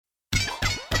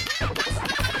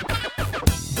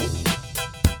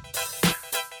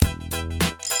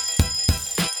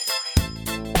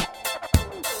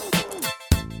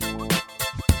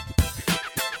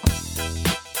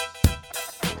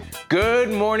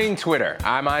Good morning, Twitter.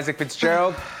 I'm Isaac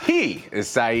Fitzgerald. He is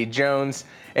Saeed Jones.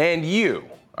 And you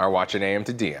are watching AM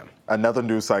to DM. Another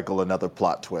news cycle, another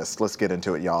plot twist. Let's get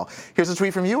into it, y'all. Here's a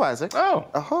tweet from you, Isaac.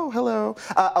 Oh, hello.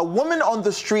 A woman on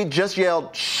the street just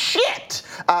yelled, "shit,"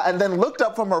 and then looked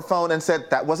up from her phone and said,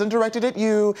 "That wasn't directed at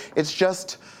you. It's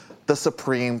just the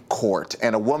Supreme Court."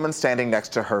 And a woman standing next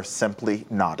to her simply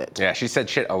nodded. Yeah, she said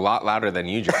shit a lot louder than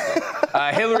you just did.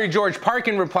 Hillary George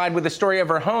Parkin replied with a story of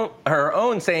her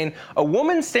own, saying, "A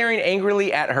woman staring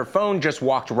angrily at her phone just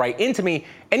walked right into me.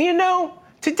 And you know,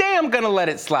 today I'm gonna let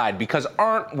it slide because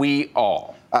aren't we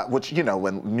all?" Which, you know,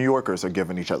 when New Yorkers are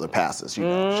giving each other passes, you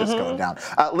know, it's just going down.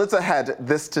 Liza had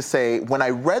this to say: "When I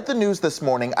read the news this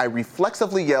morning, I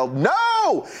reflexively yelled,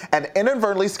 'No!' and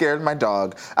inadvertently scared my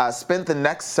dog. Spent the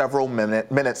next several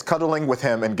minutes cuddling with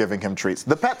him and giving him treats."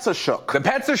 The pets are shook. The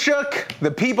pets are shook.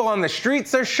 The people on the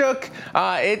streets are shook.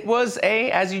 It was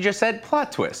as you just said,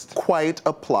 plot twist. Quite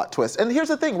a plot twist. And here's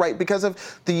the thing, right? Because of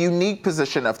the unique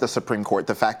position of the Supreme Court,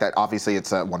 the fact that obviously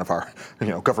it's one of our,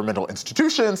 governmental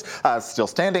institutions, still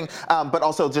standing, but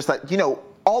also just that,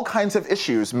 all kinds of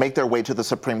issues make their way to the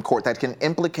Supreme Court that can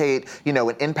implicate, and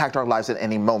impact our lives at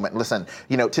any moment. Listen,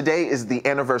 today is the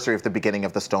anniversary of the beginning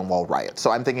of the Stonewall riot. So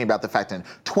I'm thinking about the fact in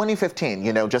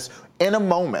 2015, just in a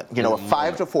moment, a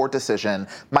 5-4 decision,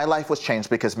 my life was changed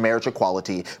because marriage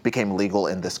equality became legal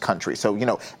in this country. So,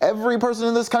 every person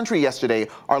in this country yesterday,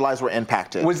 our lives were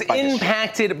impacted.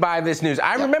 By this news.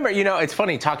 I remember, it's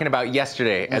funny talking about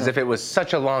yesterday as if it was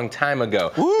such a long time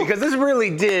ago. Woo. Because this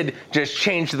really did just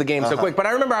change the game so quick. But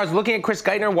I remember I was looking at Chris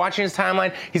Geithner, watching his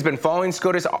timeline. He's been following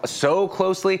SCOTUS so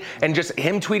closely, and just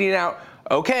him tweeting out,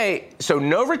 "Okay, so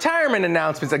no retirement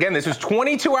announcements." Again, this was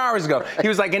 22 hours ago. He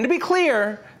was like, and to be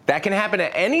clear, that can happen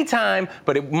at any time,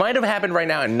 but it might have happened right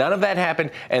now, and none of that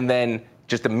happened. And then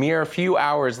just a mere few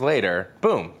hours later,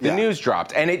 boom, the news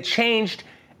dropped. And it changed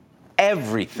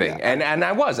everything. Yeah. And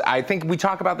I think we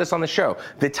talk about this on the show.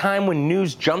 The time when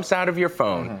news jumps out of your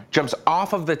phone, jumps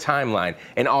off of the timeline,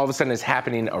 and all of a sudden is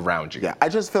happening around you. Yeah, I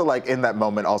just feel like in that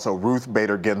moment also Ruth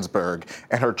Bader Ginsburg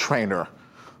and her trainer,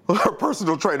 her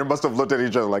personal trainer, must have looked at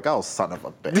each other like, "Oh, son of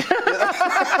a bitch."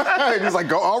 And he's like,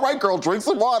 "Go, all right, girl, drink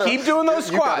some water. Keep doing those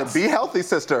You gotta squats. be healthy,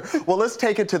 sister." Well, let's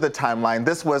take it to the timeline.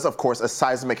 This was, of course, a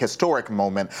seismic, historic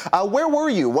moment. Where were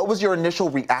you? What was your initial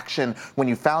reaction when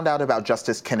you found out about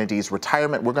Justice Kennedy's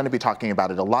retirement? We're going to be talking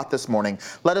about it a lot this morning.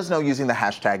 Let us know using the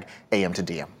hashtag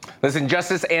AM2DM. Listen,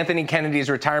 Justice Anthony Kennedy's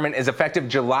retirement is effective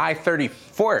July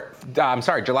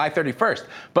 31st.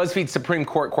 BuzzFeed Supreme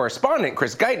Court correspondent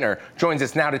Chris Geithner joins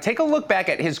us now to take a look back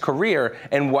at his career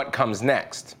and what comes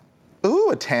next.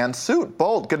 Ooh, a tan suit.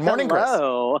 Bold. Good morning,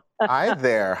 Hello. Chris. Hi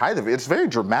there. Hi there. It's very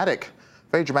dramatic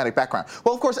background.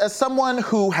 Well, of course, as someone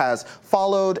who has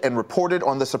followed and reported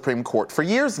on the Supreme Court for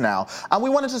years now, we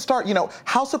wanted to start,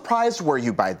 how surprised were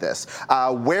you by this?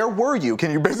 Where were you?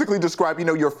 Can you basically describe,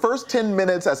 your first 10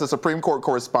 minutes as a Supreme Court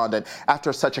correspondent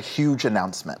after such a huge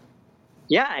announcement?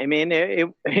 Yeah, I mean,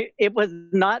 it was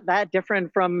not that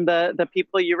different from the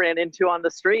people you ran into on the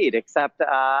street, except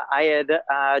I had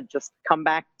just come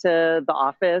back to the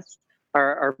office,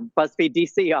 our BuzzFeed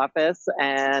DC office,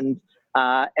 and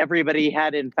everybody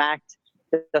had, in fact,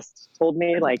 just told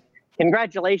me, like,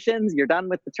 "Congratulations, you're done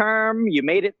with the term, you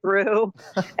made it through."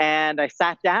 And I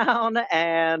sat down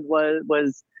and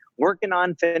was working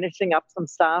on finishing up some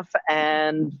stuff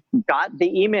and got the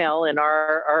email in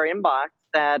our inbox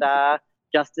that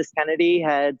Justice Kennedy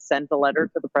had sent a letter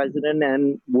to the president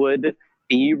and would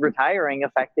be retiring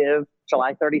effective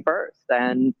July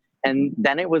 31st. And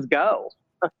then it was go.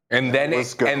 And then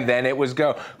it was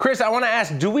go. Chris, I want to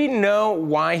ask, do we know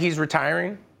why he's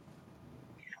retiring?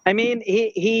 I mean,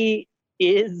 he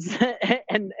is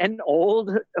an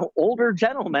older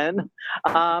gentleman.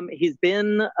 He's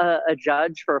been a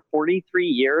judge for 43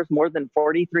 years, more than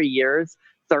 43 years,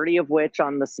 30 of which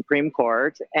on the Supreme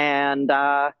Court. And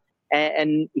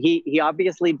he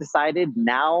obviously decided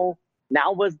now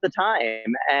was the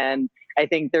time. And I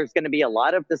think there's going to be a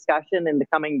lot of discussion in the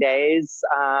coming days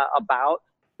about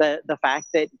the fact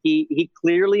that he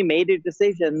clearly made a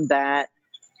decision that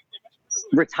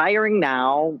retiring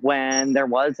now, when there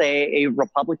was a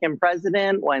Republican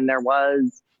president, when there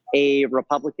was a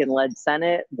Republican-led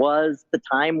Senate, was the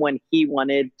time when he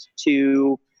wanted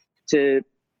to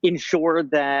ensure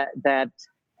that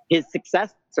his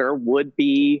successor would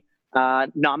be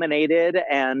nominated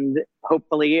and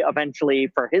hopefully eventually,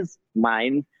 for his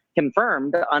mind,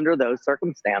 confirmed under those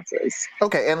circumstances.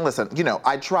 Okay, and listen,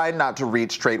 I try not to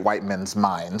read straight white men's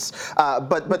minds,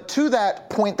 but to that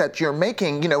point that you're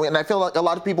making, and I feel like a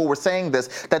lot of people were saying this,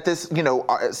 that this,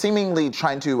 are seemingly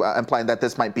trying to imply that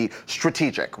this might be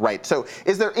strategic, right? So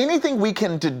is there anything we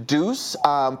can deduce,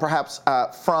 perhaps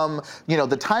from,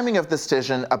 the timing of this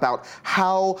decision about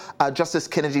how Justice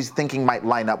Kennedy's thinking might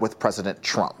line up with President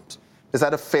Trump? Is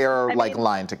that a fair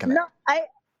line to connect?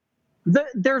 No,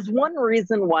 there's one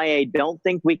reason why I don't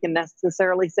think we can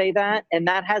necessarily say that, and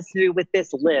that has to do with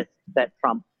this list that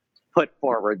Trump put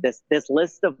forward. This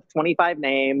list of 25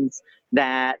 names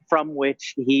from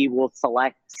which he will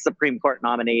select Supreme Court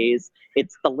nominees.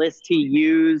 It's the list he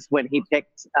used when he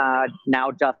picked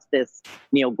now Justice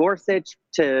Neil Gorsuch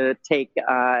to take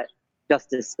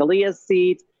Justice Scalia's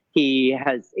seat. He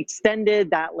has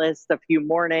extended that list a few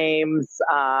more names.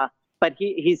 But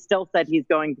he still said he's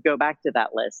going to go back to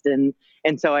that list. And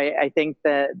so I think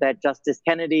that Justice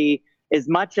Kennedy, as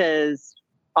much as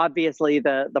obviously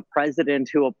the president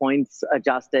who appoints a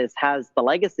justice has the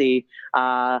legacy,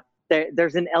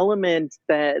 there's an element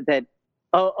that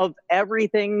of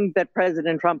everything that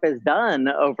President Trump has done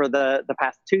over the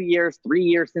past 2 years, 3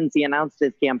 years since he announced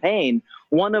his campaign,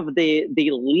 one of the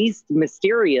least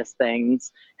mysterious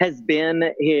things has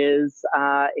been his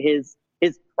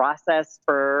process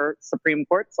for Supreme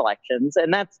Court selections.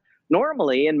 And that's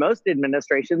normally, in most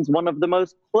administrations, one of the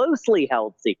most closely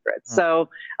held secrets. So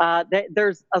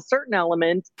there's a certain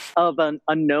element of an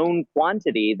unknown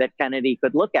quantity that Kennedy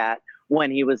could look at when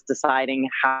he was deciding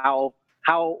how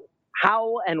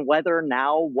and whether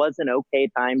now was an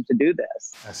okay time to do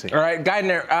this. I see. All right,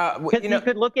 Geithner. Because he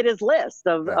could look at his list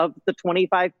of the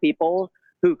 25 people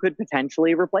who could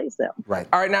potentially replace him. Right.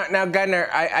 All right, now, Geithner,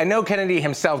 I know Kennedy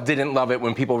himself didn't love it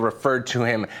when people referred to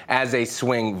him as a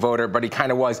swing voter, but he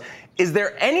kind of was. Is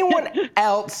there anyone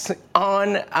else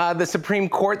on the Supreme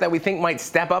Court that we think might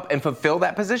step up and fulfill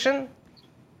that position?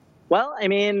 Well, I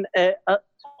mean,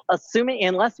 assuming,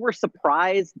 unless we're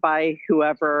surprised by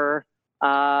however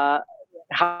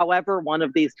one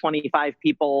of these 25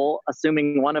 people,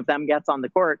 assuming one of them gets on the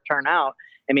court, turn out,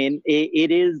 I mean,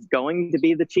 it is going to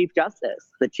be the Chief Justice.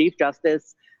 The Chief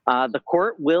Justice, the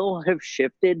court will have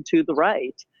shifted to the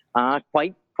right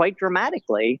quite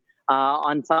dramatically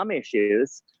on some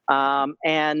issues,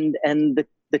 and the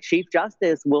Chief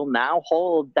Justice will now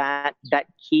hold that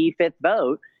key fifth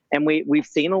vote. And we've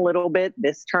seen a little bit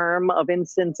this term of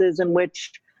instances in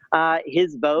which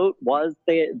his vote was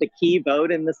the key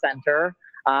vote in the center,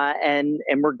 and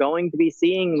we're going to be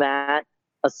seeing that.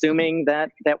 Assuming that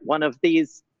one of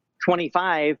these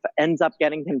 25 ends up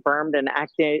getting confirmed and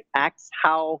acts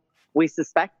how we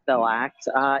suspect they'll act,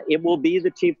 it will be the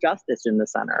Chief Justice in the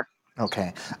center.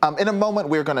 Okay. In a moment,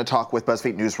 we're going to talk with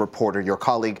BuzzFeed News reporter, your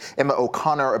colleague, Emma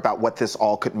O'Connor, about what this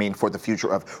all could mean for the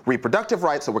future of reproductive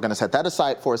rights. So we're going to set that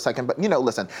aside for a second. But,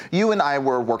 listen, you and I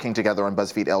were working together on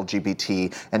BuzzFeed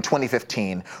LGBT in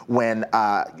 2015 when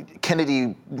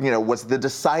Kennedy, was the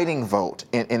deciding vote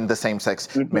in the same-sex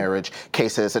marriage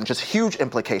cases, and just huge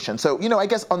implications. So, I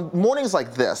guess on mornings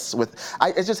like this,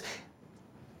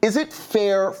 is it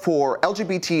fair for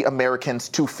LGBT Americans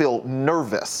to feel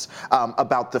nervous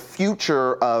about the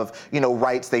future of,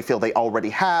 rights they feel they already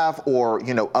have, or,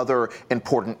 other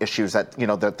important issues that,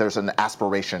 that there's an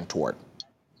aspiration toward?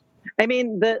 I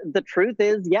mean, the truth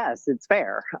is, yes, it's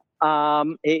fair.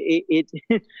 The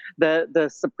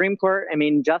Supreme Court, I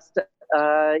mean, just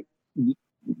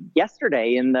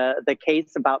yesterday in the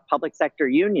case about public sector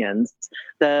unions,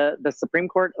 the Supreme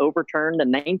Court overturned a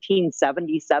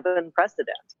 1977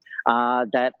 precedent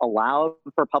that allowed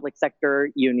for public sector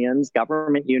unions,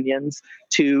 government unions,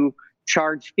 to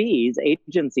charge fees,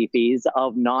 agency fees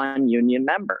of non-union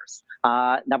members.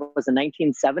 That was a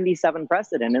 1977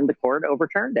 precedent, and the court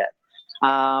overturned it.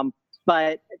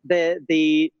 But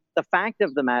the fact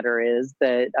of the matter is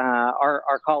that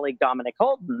our colleague Dominic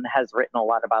Holden has written a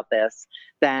lot about this,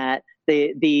 that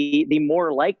the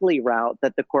more likely route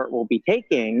that the court will be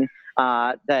taking,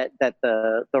 that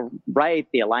the right,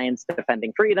 the Alliance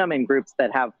Defending Freedom, and groups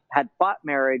that had fought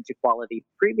marriage equality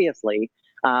previously,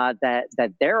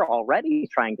 that they're already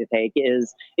trying to take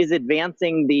is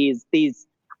advancing these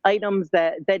items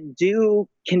that do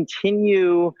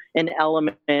continue an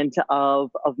element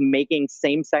of making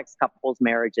same-sex couples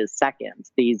marriages second.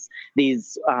 These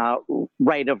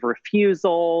right of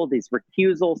refusal, these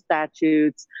recusal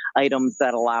statutes, items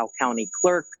that allow county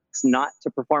clerks not to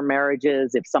perform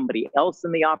marriages if somebody else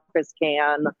in the office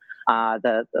can.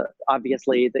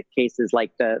 Obviously the cases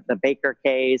like the Baker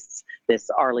case, this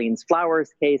Arlene's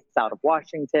Flowers case out of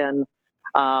Washington.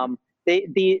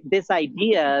 This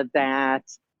idea that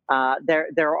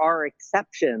there are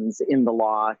exceptions in the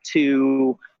law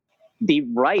to the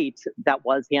right that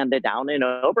was handed down in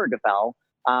Obergefell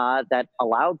that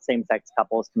allowed same-sex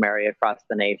couples to marry across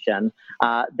the nation.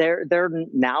 There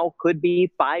now could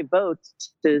be 5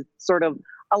 votes to sort of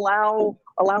allow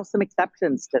some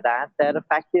exceptions to that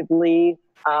effectively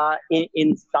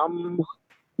in some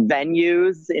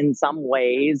venues, in some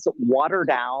ways, water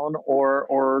down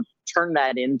or turn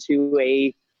that into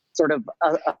a sort of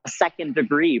a second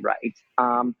degree right.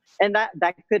 And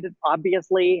that could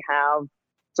obviously have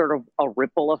sort of a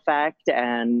ripple effect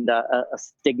and a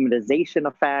stigmatization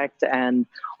effect and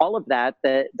all of that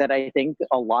I think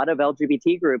a lot of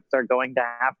LGBT groups are going to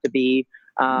have to be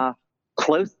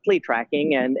closely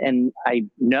tracking and I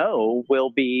know will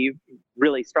be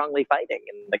really strongly fighting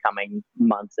in the coming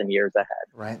months and years ahead.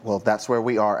 Right. Well, that's where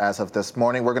we are as of this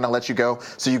morning. We're going to let you go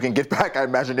so you can get back, I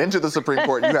imagine, into the Supreme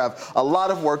Court. You have a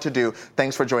lot of work to do.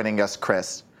 Thanks for joining us,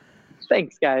 Chris.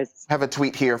 Thanks, guys. I have a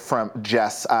tweet here from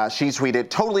Jess. She tweeted,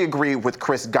 totally agree with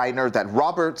Chris Geithner that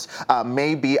Roberts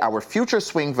may be our future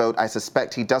swing vote. I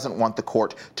suspect he doesn't want the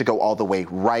court to go all the way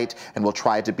right and will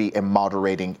try to be a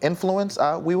moderating influence.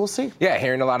 We will see. Yeah,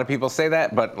 hearing a lot of people say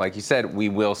that, but like you said, we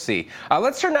will see.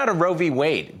 Let's turn now to Roe v.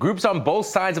 Wade. Groups on both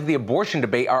sides of the abortion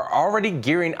debate are already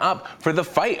gearing up for the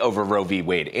fight over Roe v.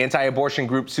 Wade. Anti-abortion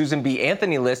group Susan B.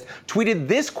 Anthony List tweeted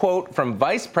this quote from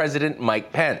Vice President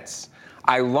Mike Pence.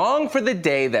 I long for the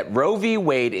day that Roe v.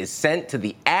 Wade is sent to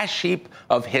the ash heap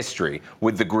of history,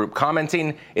 with the group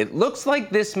commenting, it looks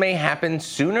like this may happen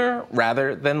sooner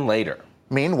rather than later.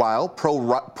 Meanwhile,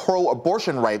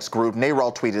 pro-abortion rights group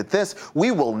NARAL tweeted this, we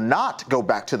will not go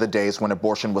back to the days when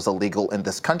abortion was illegal in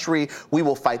this country. We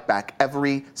will fight back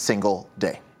every single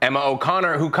day. Emma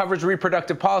O'Connor, who covers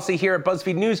reproductive policy here at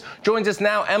BuzzFeed News, joins us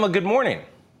now. Emma, good morning.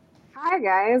 Hi,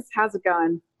 guys. How's it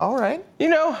going? All right. You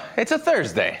know, it's a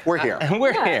Thursday. We're here.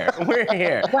 We're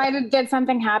here. Why did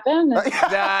something happen?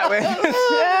 Yeah,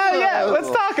 let's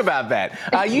talk about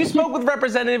that. You spoke with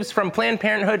representatives from Planned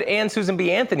Parenthood and Susan B.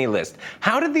 Anthony List.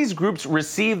 How did these groups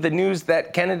receive the news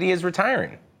that Kennedy is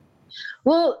retiring?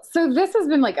 Well, so this has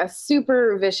been like a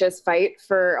super vicious fight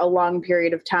for a long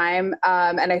period of time.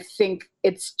 And I think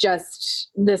it's just,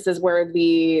 this is where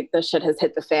the shit has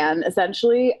hit the fan,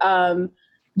 essentially.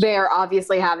 They're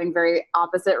obviously having very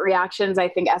opposite reactions. I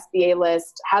think SBA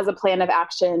List has a plan of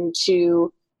action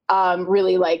to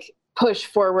really like push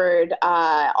forward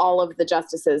all of the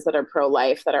justices that are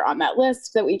pro-life that are on that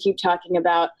list that we keep talking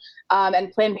about. And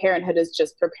Planned Parenthood is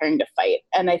just preparing to fight.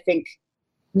 And I think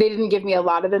they didn't give me a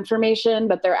lot of information,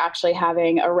 but they're actually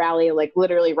having a rally like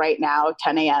literally right now,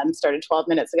 10 a.m., started 12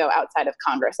 minutes ago outside of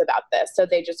Congress about this. So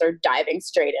they just are diving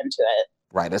straight into it.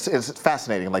 Right, it's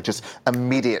fascinating, like just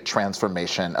immediate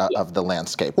transformation of the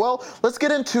landscape. Well, let's get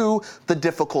into the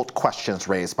difficult questions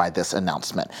raised by this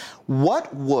announcement.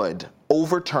 What would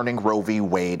overturning Roe v.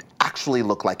 Wade actually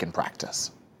look like in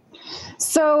practice?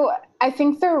 So I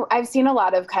think I've seen a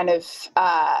lot of kind of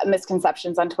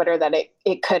misconceptions on Twitter that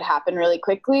it could happen really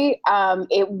quickly.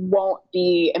 It won't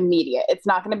be immediate. It's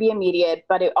not going to be immediate,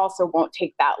 but it also won't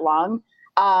take that long.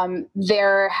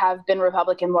 There have been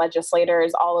Republican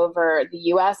legislators all over the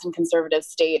U.S. and conservative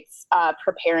states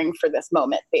preparing for this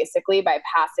moment, basically, by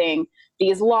passing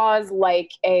these laws like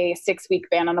a 6-week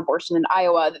ban on abortion in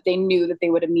Iowa that they knew that they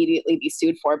would immediately be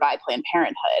sued for by Planned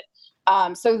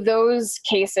Parenthood. So those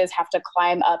cases have to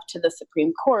climb up to the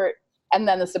Supreme Court, and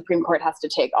then the Supreme Court has to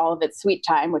take all of its sweet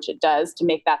time, which it does, to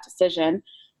make that decision.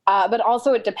 But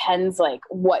also it depends like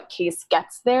what case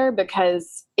gets there,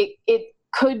 because it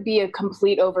could be a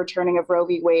complete overturning of Roe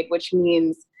v. Wade, which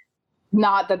means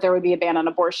not that there would be a ban on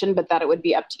abortion, but that it would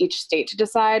be up to each state to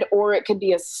decide, or it could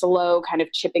be a slow kind of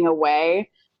chipping away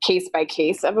case by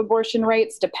case of abortion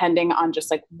rights, depending on just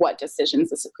like what decisions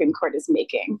the Supreme Court is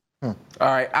making. All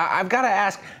right, I've got to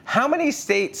ask, how many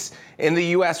states in the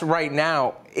U.S. right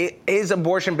now is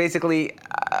abortion basically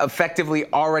effectively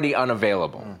already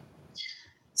unavailable?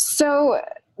 So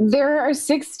there are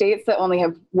 6 states that only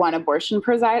have one abortion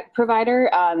provider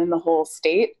in the whole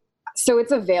state. So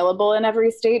it's available in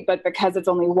every state, but because it's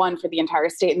only one for the entire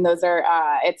state, and those are,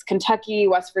 it's Kentucky,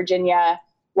 West Virginia,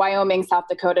 Wyoming, South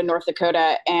Dakota, North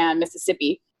Dakota, and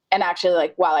Mississippi. And actually,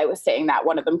 like, while I was saying that,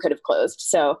 one of them could have closed.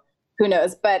 So who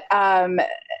knows? But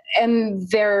and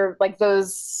they're like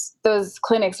those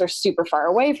clinics are super far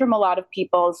away from a lot of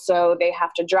people, so they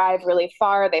have to drive really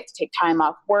far. They have to take time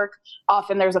off work.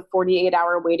 Often there's a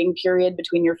 48-hour waiting period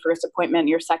between your first appointment and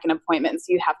your second appointment, so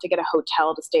you have to get a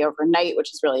hotel to stay overnight,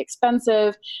 which is really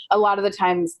expensive. A lot of the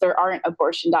times there aren't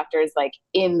abortion doctors like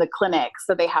in the clinic,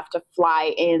 so they have to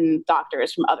fly in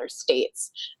doctors from other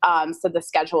states. So the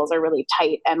schedules are really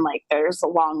tight, and like there's a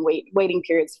long waiting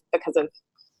periods because of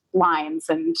lines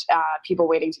and people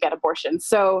waiting to get abortions.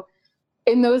 So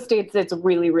in those states, it's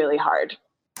really, really hard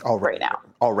right now.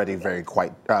 Already very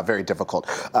difficult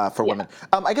for women.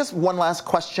 I guess one last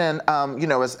question,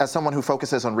 as someone who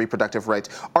focuses on reproductive rights,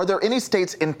 are there any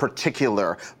states in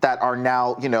particular that are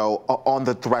now, on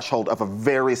the threshold of a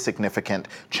very significant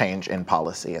change in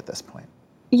policy at this point?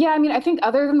 Yeah, I mean, I think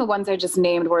other than the ones I just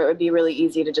named where it would be really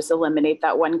easy to just eliminate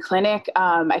that one clinic,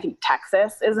 I think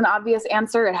Texas is an obvious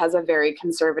answer. It has a very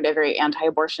conservative, very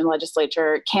anti-abortion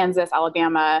legislature. Kansas,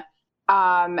 Alabama.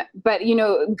 But,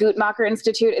 Guttmacher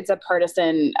Institute, it's a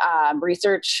partisan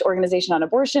research organization on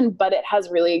abortion, but it has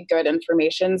really good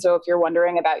information. So if you're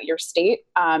wondering about your state,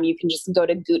 you can just go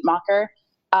to Guttmacher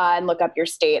and look up your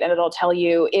state, and it'll tell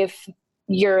you if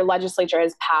your legislature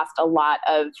has passed a lot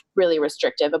of really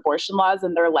restrictive abortion laws,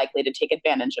 and they're likely to take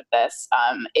advantage of this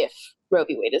if Roe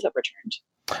v. Wade is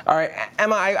overturned. All right,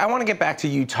 Emma, I want to get back to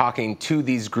you talking to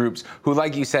these groups who,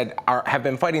 like you said, have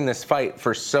been fighting this fight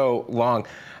for so long.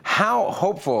 How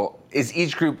hopeful is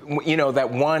each group,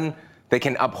 that one, they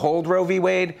can uphold Roe v.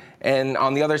 Wade, and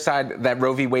on the other side, that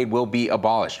Roe v. Wade will be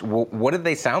abolished? What did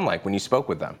they sound like when you spoke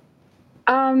with them?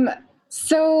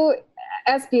 So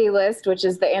SBA List, which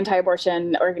is the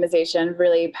anti-abortion organization,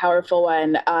 really powerful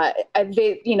one,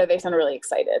 they sound really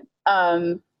excited.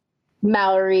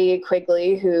 Mallory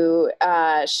Quigley, who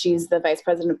she's the vice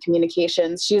president of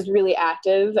communications, she's really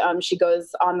active. She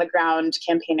goes on the ground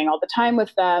campaigning all the time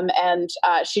with them, and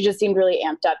she just seemed really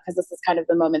amped up because this is kind of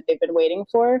the moment they've been waiting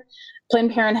for.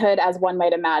 Planned Parenthood, as one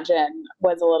might imagine,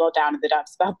 was a little down in the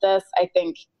dumps about this. I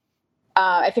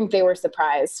think they were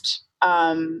surprised,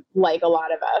 like a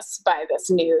lot of us, by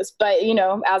this news. But,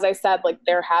 as I said, like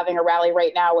they're having a rally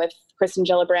right now with Kristen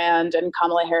Gillibrand and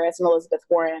Kamala Harris and Elizabeth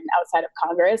Warren outside of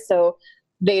Congress. So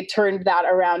they turned that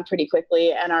around pretty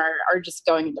quickly and are just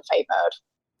going into fight mode.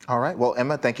 All right. Well,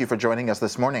 Emma, thank you for joining us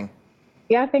this morning.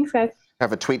 Yeah, thanks, guys. I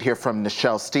have a tweet here from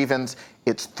Nichelle Stevens.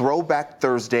 It's Throwback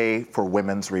Thursday for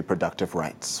women's reproductive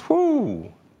rights.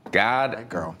 Whoo, God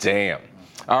damn.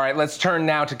 All right, let's turn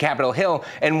now to Capitol Hill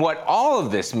and what all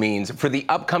of this means for the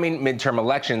upcoming midterm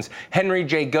elections. Henry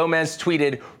J. Gomez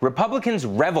tweeted, Republicans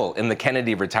revel in the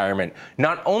Kennedy retirement.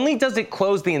 Not only does it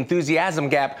close the enthusiasm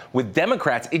gap with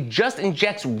Democrats, it just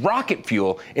injects rocket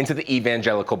fuel into the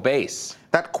evangelical base.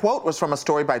 That quote was from a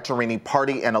story by Tarini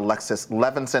Party and Alexis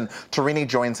Levinson. Tarini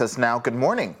joins us now. Good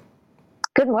morning.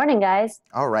 Good morning, guys.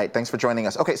 All right, thanks for joining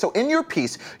us. Okay, so in your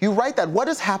piece, you write that what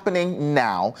is happening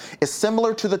now is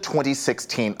similar to the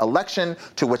 2016 election,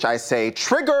 to which I say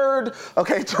triggered.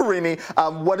 Okay, Tarini,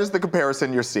 what is the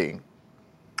comparison you're seeing?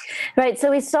 Right.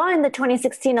 So we saw in the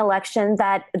 2016 election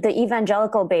that the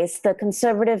evangelical base, the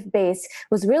conservative base,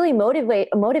 was really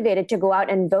motivated to go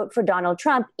out and vote for Donald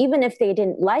Trump, even if they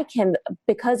didn't like him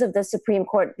because of the Supreme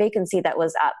Court vacancy that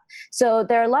was up. So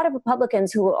there are a lot of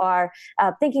Republicans who are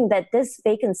thinking that this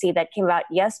vacancy that came out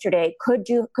yesterday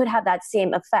could have that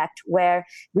same effect, where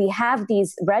we have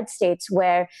these red states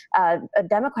where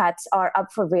Democrats are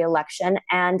up for re-election,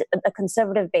 and a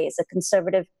conservative base, a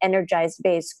conservative energized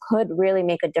base, could really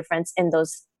make a difference in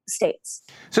those states.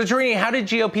 So, Tarini, how did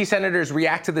GOP senators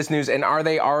react to this news, and are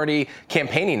they already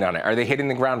campaigning on it? Are they hitting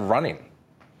the ground running?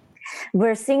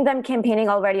 We're seeing them campaigning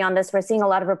already on this. We're seeing a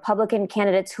lot of Republican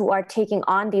candidates who are taking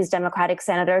on these Democratic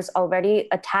senators, already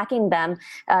attacking them,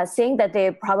 saying that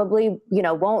they probably,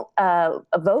 won't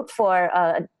vote for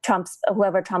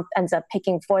whoever Trump ends up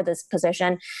picking for this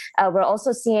position. We're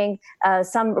also seeing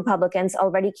some Republicans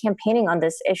already campaigning on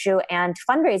this issue and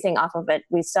fundraising off of it.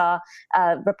 We saw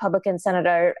a Republican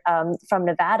senator from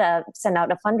Nevada send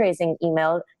out a fundraising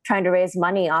email trying to raise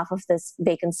money off of this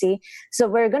vacancy. So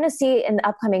we're going to see in the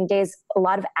upcoming days a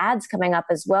lot of ads coming up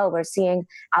as well. We're seeing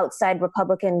outside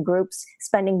Republican groups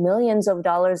spending millions of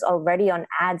dollars already on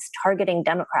ads targeting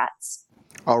Democrats.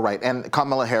 All right. And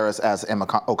Kamala Harris, as Emma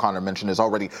O'Connor mentioned, is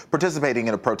already participating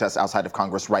in a protest outside of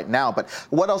Congress right now. But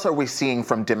what else are we seeing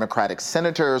from Democratic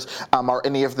senators? Are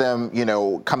any of them,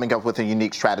 coming up with a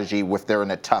unique strategy if they're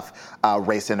in a tough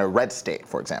race in a red state,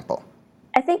 for example?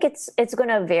 I think it's going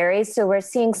to vary. So we're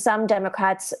seeing some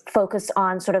Democrats focus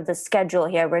on sort of the schedule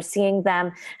here. We're seeing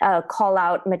them call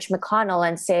out Mitch McConnell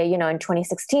and say, in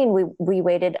 2016 we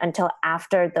waited until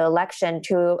after the election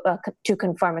to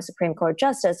confirm a Supreme Court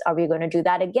justice. Are we going to do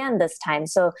that again this time?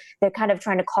 So they're kind of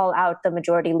trying to call out the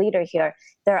majority leader here.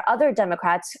 There are other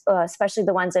Democrats, especially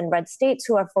the ones in red states,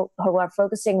 who are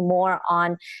focusing more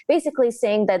on basically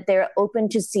saying that they're open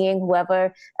to seeing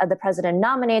whoever the president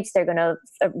nominates. They're going to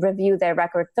review their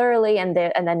record thoroughly and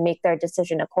then make their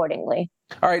decision accordingly.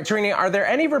 All right, Tarini, are there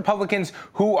any Republicans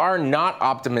who are not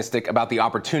optimistic about the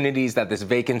opportunities that this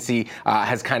vacancy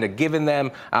has kind of given them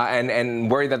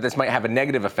and worry that this might have a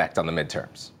negative effect on the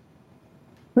midterms?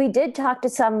 We did talk to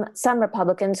some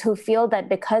Republicans who feel that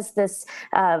because this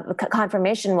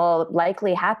confirmation will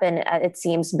likely happen, it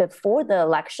seems, before the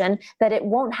election, that it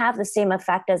won't have the same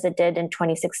effect as it did in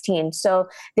 2016. So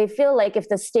they feel like if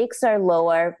the stakes are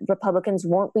lower, Republicans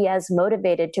won't be as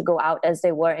motivated to go out as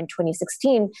they were in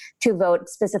 2016 to vote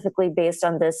specifically based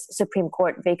on this Supreme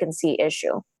Court vacancy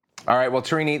issue. All right. Well,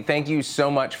 Tarini, thank you so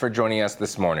much for joining us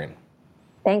this morning.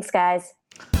 Thanks, guys.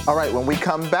 All right, when we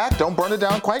come back, don't burn it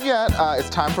down quite yet. It's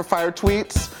time for fire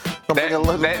tweets.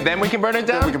 Then we can burn it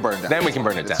down? Then we can burn it down. Then we can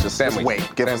burn it down. Just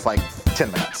wait. Give us like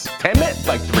 10 minutes. 10 minutes?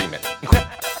 Like 3 minutes.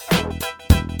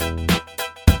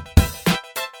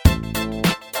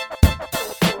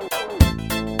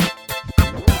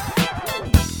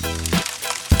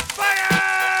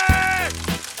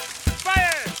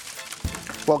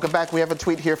 Welcome back. We have a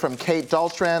tweet here from Kate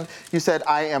Dahlstrand. You said,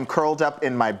 I am curled up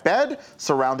in my bed,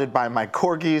 surrounded by my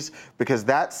corgis, because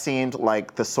that seemed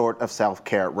like the sort of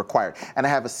self-care required. And I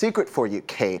have a secret for you,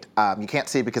 Kate. You can't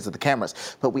see because of the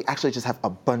cameras, but we actually just have a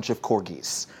bunch of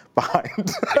corgis behind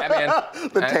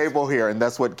the table here, and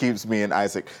that's what keeps me and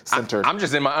Isaac centered. I'm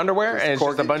just in my underwear, and it's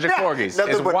just a bunch of corgis.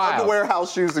 Nothing it's but wild. Underwear,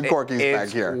 house shoes, and corgis back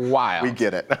here. It's wild. We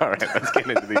get it. All right, let's get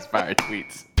into these fire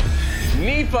tweets.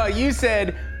 Nifa, you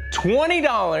said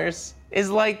 $20 is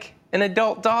like an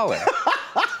adult dollar.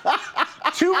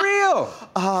 Too real.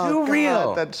 Oh, Too real.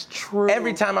 God, that's true.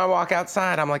 Every time I walk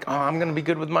outside, I'm like, oh, I'm going to be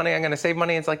good with money. I'm going to save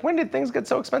money. It's like, when did things get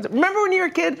so expensive? Remember when you were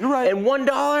a kid? Right. And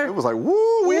 $1? It was like,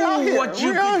 woo, we out here.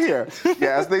 We out here.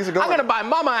 Yeah, as things are going. I'm going to buy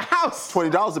mama a house.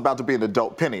 $20 is about to be an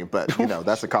adult penny, but,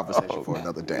 that's a conversation for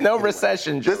another day. No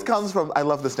recession jokes. This comes from, I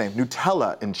love this name,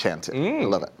 Nutella Enchanted. I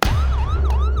love it.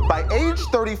 By age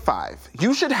 35,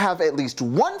 you should have at least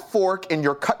one fork in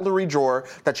your cutlery drawer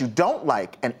that you don't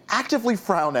like and actively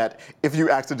frown at if you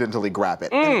accidentally grab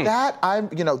it. And that, I'm,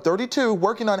 32,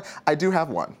 working on it. I do have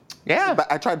one. Yeah. But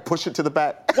I tried to push it to the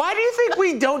back. Why do you think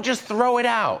we don't just throw it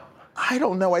out? I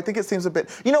don't know. I think it seems a bit,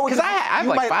 because I you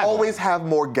like might always have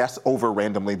more guests over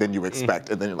randomly than you expect.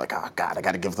 And then you're like, oh, God, I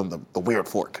got to give them the weird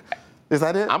fork. Is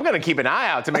that it? I'm going to keep an eye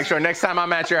out to make sure next time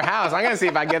I'm at your house, I'm going to see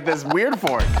if I get this weird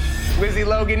fork. Lizzie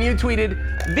Logan, you tweeted,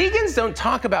 vegans don't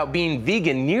talk about being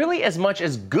vegan nearly as much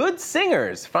as good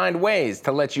singers find ways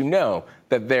to let you know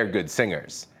that they're good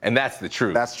singers. And that's the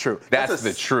truth. That's true. That's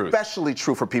the truth. Especially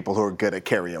true for people who are good at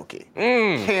karaoke.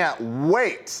 Can't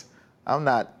wait. I'm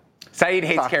not. Saeed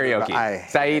hates karaoke.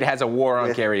 Saeed has a war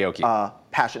on karaoke.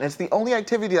 Passion. It's the only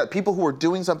activity that people who are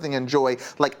doing something enjoy,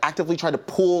 like actively try to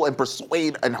pull and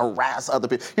persuade and harass other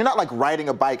people. You're not like riding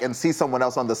a bike and see someone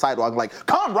else on the sidewalk like,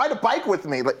 come ride a bike with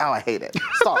me. Like, oh, I hate it.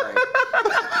 Sorry.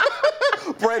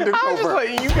 Brandon Covert. I'm just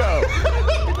letting you go.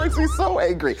 It makes me so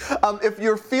angry. If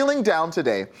you're feeling down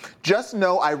today, just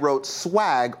know I wrote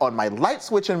swag on my light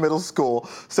switch in middle school,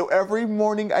 so every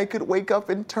morning I could wake up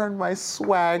and turn my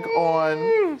swag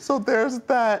on. So there's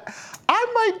that.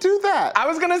 I might do that. I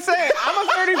was going to say, I'm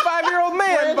a 35-year-old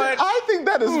man, Brandon, but I think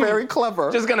that is very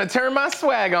clever. Just going to turn my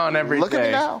swag on every day. Look at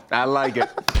me now. I like it.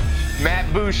 Matt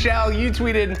Bouchel, you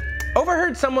tweeted,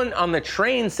 overheard someone on the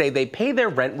train say they pay their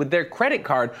rent with their credit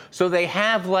card, so they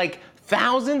have like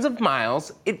thousands of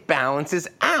miles, it balances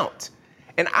out.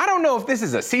 And I don't know if this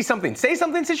is a see something, say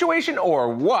something situation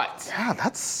or what. Yeah,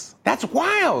 that's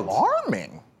wild.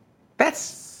 Alarming.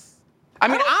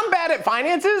 I'm bad at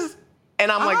finances,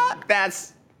 and I'm like,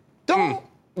 that's...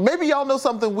 Maybe y'all know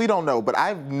something we don't know, but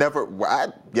I've never,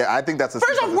 I think that's a...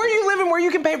 First off, where you living where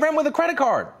you can pay rent with a credit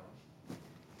card?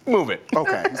 Move it.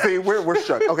 Okay, see, we're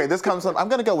shook. Okay, this comes from, I'm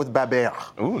gonna go with Babert.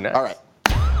 Ooh, nice. All right.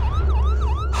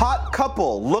 Hot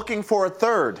couple looking for a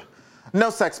third. No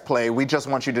sex play, we just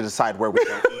want you to decide where we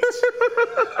can eat.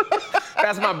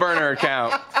 That's my burner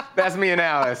account. That's me and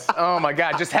Alice. Oh my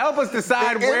God, just help us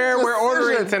decide where we're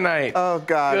ordering tonight. Oh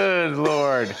God. Good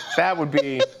Lord, that would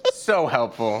be so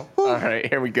helpful. All right,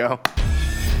 here we go.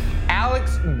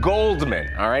 Alex Goldman,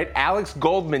 all right? Alex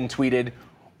Goldman tweeted,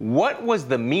 what was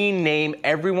the mean name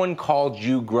everyone called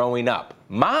you growing up?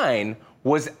 Mine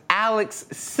was Alex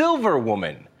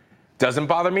Silverwoman. Doesn't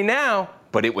bother me now,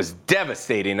 but it was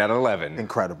devastating at 11.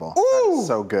 Incredible. Ooh. That is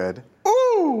so good.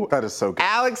 Ooh. That is so good.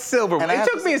 Alex Silverwoman. It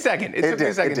took me a second. It took me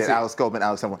a second. It did. Alex Goldman,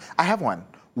 Alex Silverwoman. I have one.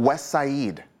 West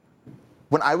Said.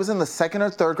 When I was in the 2nd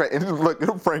or 3rd grade, and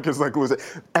look, Frank is like, was it?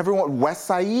 Everyone, West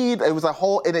Said. It was a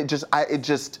whole, and it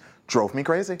just drove me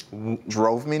crazy.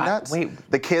 Drove me nuts. Wait.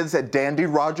 The kids at Dandy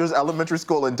Rogers Elementary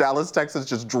School in Dallas, Texas,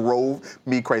 just drove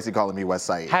me crazy calling me West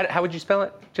Said. How would you spell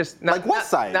it? Just not, like West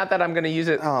Side. Not that I'm going to use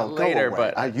it later, go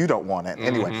away. but You don't want it.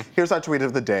 Anyway, here's our tweet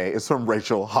of the day. It's from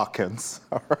Rachel Hawkins.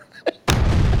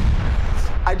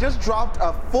 I just dropped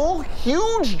a full,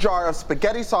 huge jar of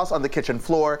spaghetti sauce on the kitchen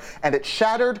floor, and it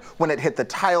shattered when it hit the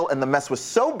tile, and the mess was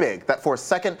so big that for a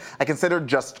second, I considered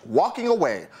just walking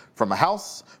away from my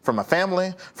house, from my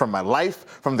family, from my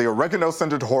life, from the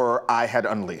oregano-scented horror I had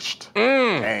unleashed.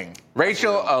 Dang.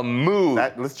 Rachel, a move.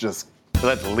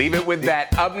 Let's leave it with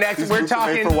that. Up next, These we're boots are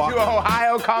made talking for to walking.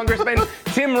 Ohio Congressman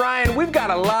Tim Ryan. We've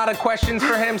got a lot of questions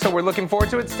for him, so we're looking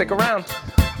forward to it. Stick around.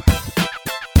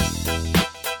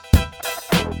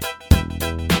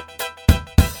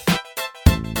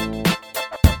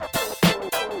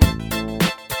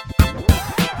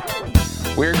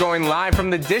 We're going live from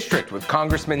the district with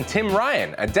Congressman Tim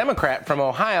Ryan, a Democrat from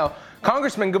Ohio.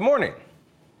 Congressman, good morning.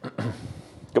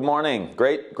 Good morning.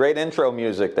 Great intro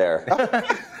music there.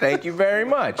 Thank you very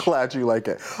much. Glad you like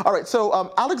it. All right,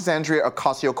 so Alexandria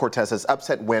Ocasio-Cortez's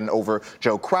upset win over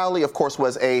Joe Crowley, of course,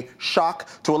 was a shock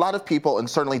to a lot of people and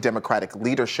certainly Democratic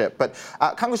leadership. But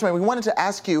Congressman, we wanted to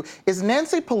ask you, is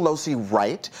Nancy Pelosi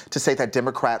right to say that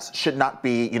Democrats should not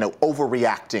be,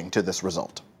 overreacting to this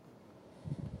result?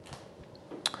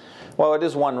 Well, it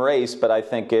is one race, but I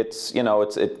think it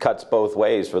cuts both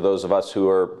ways. For those of us who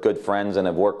are good friends and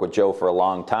have worked with Joe for a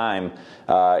long time,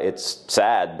 it's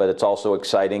sad, but it's also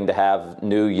exciting to have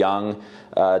new, young,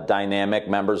 dynamic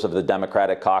members of the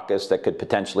Democratic caucus that could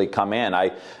potentially come in.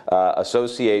 I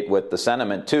associate with the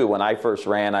sentiment, too. When I first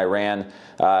ran, I ran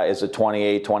as a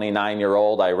 28,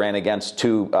 29-year-old. I ran against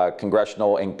two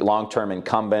congressional and long-term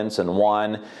incumbents and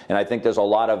won. And I think there's a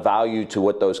lot of value to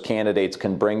what those candidates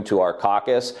can bring to our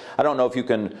caucus. I don't know if you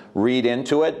can read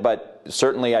into it, but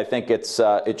certainly I think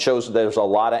it shows there's a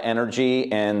lot of energy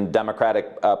in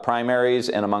Democratic primaries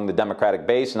and among the Democratic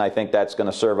base, and I think that's going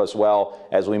to serve us well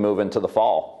as we move into the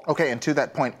fall. Okay, and to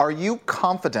that point, are you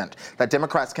confident that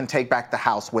Democrats can take back the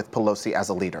House with Pelosi as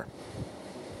a leader?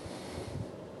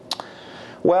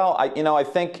 Well, I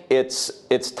think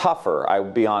it's tougher. I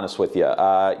would be honest with you,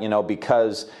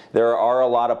 because there are a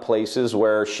lot of places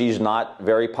where she's not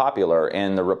very popular,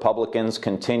 and the Republicans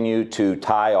continue to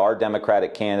tie our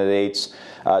Democratic candidates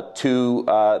to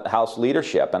House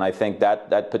leadership, and I think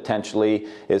that potentially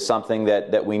is something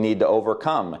that we need to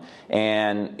overcome.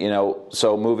 And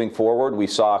so moving forward, we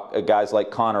saw guys like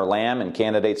Connor Lamb and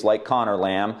candidates like Connor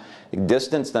Lamb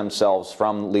distance themselves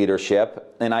from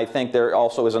leadership, and I think there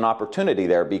also is an opportunity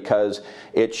there because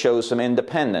it shows some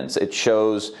independence. It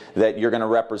shows that you're going to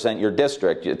represent your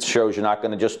district. It shows you're not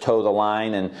going to just toe the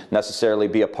line and necessarily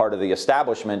be a part of the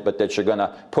establishment, but that you're going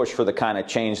to push for the kind of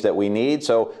change that we need.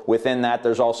 So within that,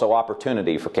 there's also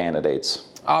opportunity for candidates.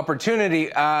 Opportunity.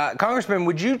 Congressman,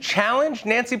 would you challenge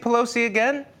Nancy Pelosi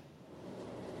again?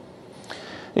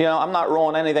 I'm not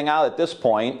ruling anything out at this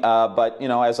point, but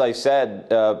as I said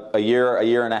a year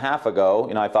and a half ago,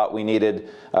 I thought we needed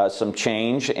some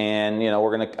change, and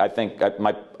I think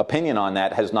my opinion on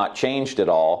that has not changed at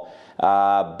all.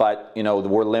 But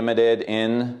we're limited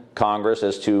in Congress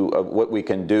as to what we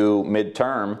can do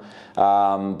midterm.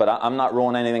 But I'm not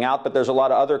ruling anything out. But there's a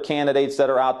lot of other candidates that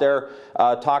are out there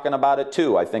talking about it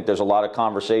too. I think there's a lot of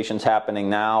conversations happening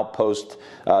now post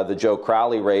the Joe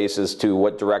Crowley race as to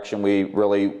what direction we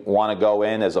really want to go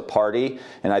in as a party.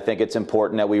 And I think it's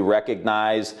important that we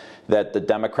recognize that the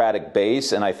Democratic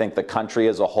base and I think the country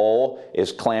as a whole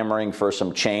is clamoring for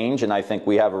some change. And I think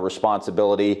we have a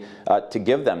responsibility to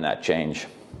give them that change.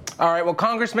 All right, well,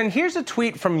 Congressman, here's a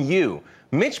tweet from you.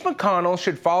 Mitch McConnell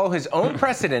should follow his own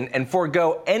precedent and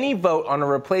forego any vote on a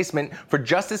replacement for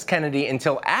Justice Kennedy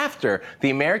until after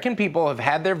the American people have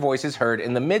had their voices heard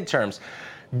in the midterms.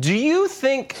 Do you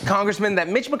think, Congressman, that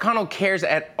Mitch McConnell cares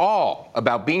at all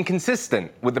about being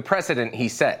consistent with the precedent he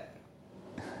set?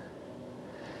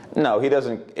 No, he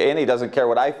doesn't, and he doesn't care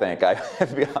what I think. I have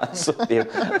to be honest with you.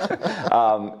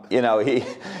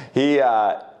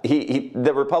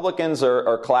 The Republicans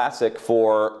are classic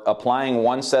for applying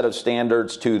one set of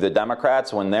standards to the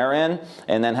Democrats when they're in,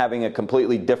 and then having a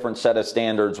completely different set of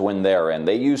standards when they're in.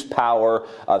 They use power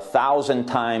 1,000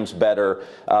 times better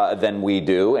than we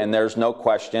do, and there's no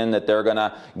question that they're going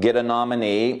to get a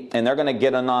nominee, and they're going to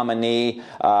get a nominee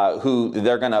who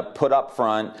they're going to put up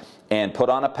front and put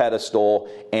on a pedestal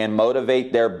and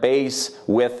motivate their base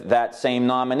with that same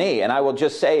nominee. And I will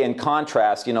just say, in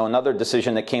contrast, another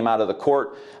decision that came out of the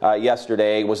court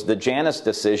yesterday was the Janus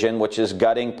decision, which is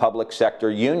gutting public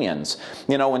sector unions.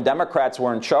 When Democrats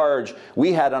were in charge,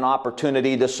 we had an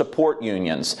opportunity to support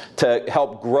unions, to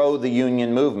help grow the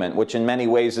union movement, which in many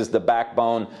ways is the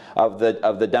backbone of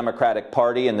the Democratic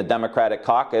Party and the Democratic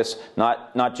caucus,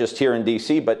 not just here in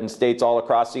D.C., but in states all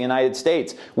across the United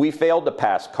States. We failed to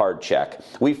pass card check.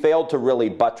 We failed to really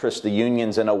buttress the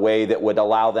unions in a way that would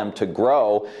allow them to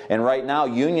grow. And right now,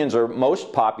 unions are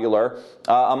most popular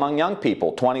among young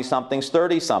people, 20-somethings,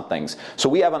 30-somethings. So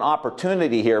we have an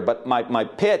opportunity here. But my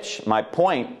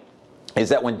point, is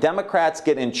that when Democrats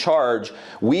get in charge,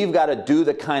 we've got to do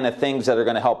the kind of things that are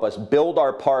going to help us build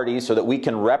our party so that we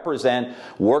can represent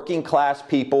working class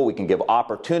people, we can give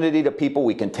opportunity to people,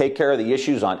 we can take care of the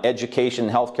issues on education,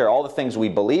 healthcare, all the things we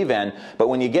believe in. But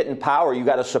when you get in power, you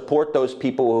got to support those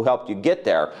people who helped you get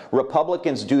there.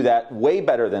 Republicans do that way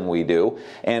better than we do,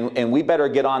 and we better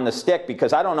get on the stick,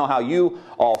 because I don't know how you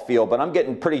all feel, but I'm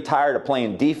getting pretty tired of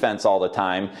playing defense all the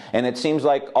time, and it seems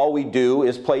like all we do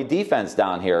is play defense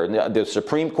down here. The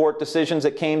Supreme Court decisions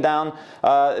that came down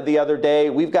the other day,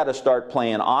 we've got to start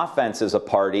playing offense as a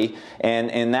party,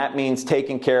 and that means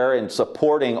taking care and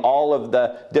supporting all of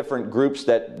the different groups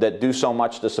that do so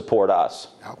much to support us.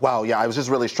 Wow, yeah, I was just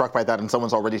really struck by that, and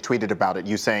someone's already tweeted about it.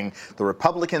 You saying the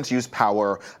Republicans use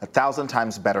power 1,000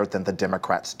 times better than the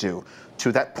Democrats do.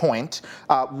 To that point,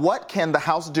 what can the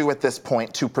House do at this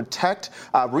point to protect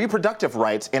reproductive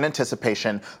rights in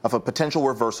anticipation of a potential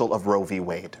reversal of Roe v.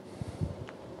 Wade?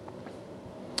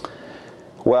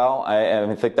 Well,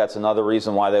 I think that's another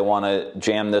reason why they want to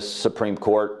jam this Supreme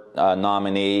Court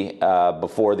nominee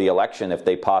before the election if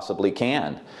they possibly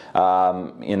can.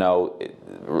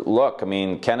 Look,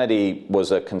 Kennedy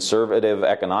was a conservative,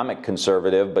 economic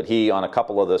conservative, but he, on a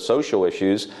couple of the social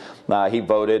issues, he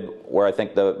voted where I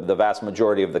think the vast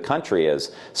majority of the country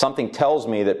is. Something tells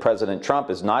me that President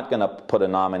Trump is not going to put a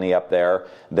nominee up there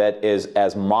that is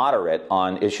as moderate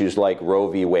on issues like Roe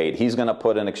v. Wade. He's going to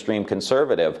put an extreme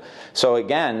conservative. So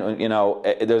again,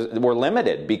 we're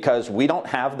limited because we don't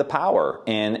have the power.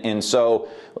 And so,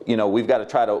 we've got to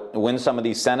try to win some of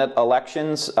these Senate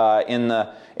elections in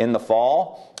the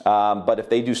fall. But if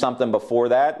they do something before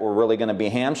that, we're really going to be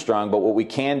hamstrung. But what we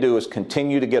can do is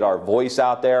continue to get our voice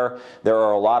out there. There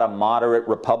are a lot of moderate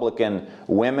Republican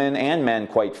women and men,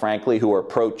 quite frankly, who are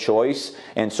pro-choice.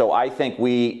 And so I think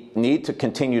we need to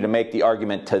continue to make the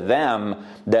argument to them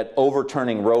that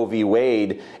overturning Roe v.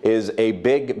 Wade is a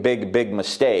big, big, big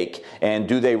mistake. And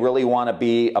do they really want to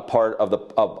be a part of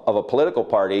a political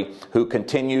party who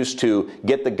continues to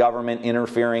get the government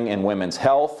interfering in women's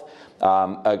health?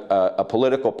 A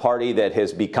political party that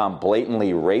has become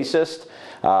blatantly racist,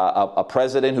 a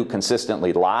president who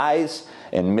consistently lies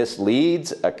and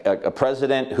misleads, a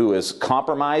president who is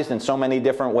compromised in so many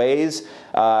different ways.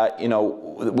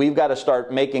 We've got to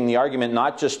start making the argument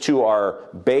not just to our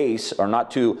base or not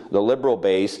to the liberal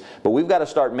base, but we've got to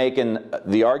start making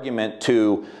the argument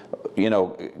to,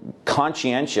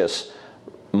 conscientious,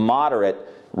 moderate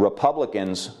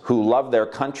Republicans who love their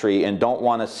country and don't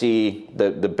want to see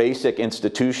the basic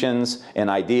institutions and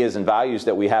ideas and values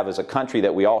that we have as a country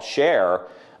that we all share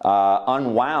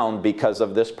unwound because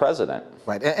of this president.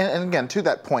 Right, and again, to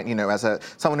that point, as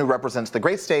someone who represents the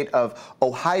great state of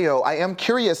Ohio, I am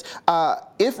curious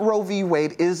if Roe v.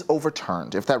 Wade is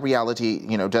overturned, if that reality,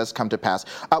 does come to pass.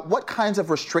 What kinds of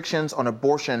restrictions on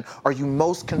abortion are you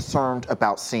most concerned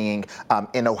about seeing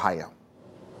in Ohio?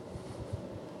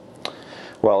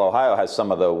 Well, Ohio has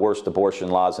some of the worst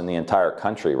abortion laws in the entire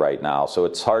country right now, so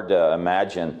it's hard to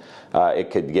imagine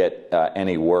it could get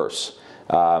any worse.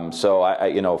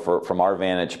 So, from our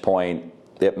vantage point,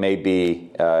 it may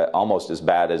be almost as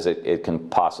bad as it can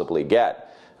possibly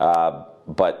get.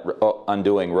 But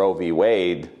undoing Roe v.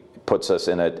 Wade puts us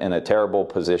in a terrible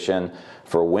position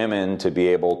for women to be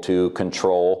able to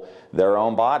control their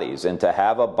own bodies, and to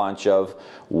have a bunch of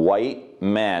white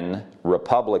men,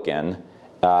 Republican,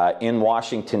 in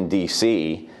Washington,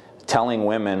 D.C., telling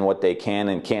women what they can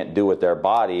and can't do with their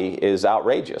body is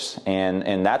outrageous.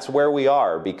 And that's where we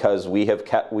are, because we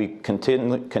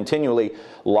continually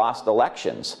lost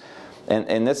elections.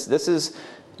 And this is,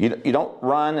 you don't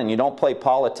run and you don't play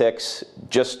politics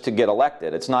just to get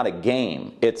elected. It's not a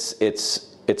game. It's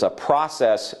a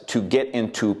process to get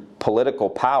into political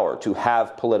power, to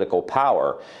have political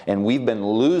power. And we've been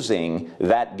losing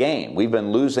that game. We've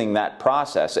been losing that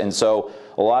process. And so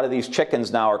a lot of these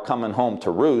chickens now are coming home to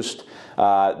roost.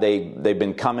 They've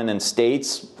been coming in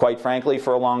states, quite frankly,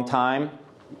 for a long time.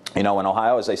 You know, in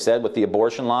Ohio, as I said, with the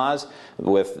abortion laws,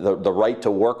 with the right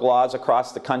to work laws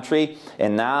across the country,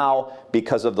 and now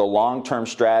because of the long-term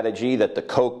strategy that the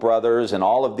Koch brothers and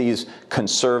all of these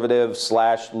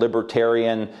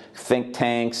conservative/libertarian think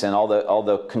tanks and all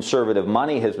the conservative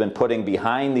money has been putting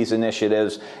behind these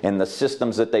initiatives and the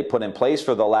systems that they put in place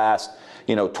for the last,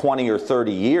 20 or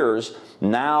 30 years,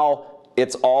 now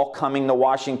it's all coming to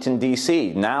Washington,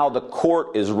 D.C. Now the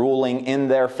court is ruling in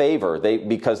their favor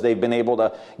because they've been able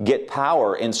to get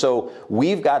power. And so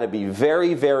we've got to be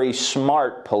very, very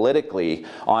smart politically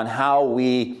on how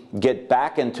we get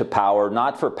back into power,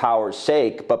 not for power's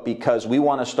sake, but because we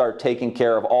want to start taking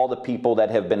care of all the people that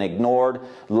have been ignored,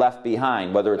 left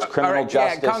behind, whether it's criminal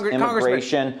justice,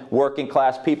 immigration, working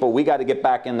class people. We got to get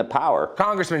back into power.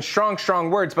 Congressman, strong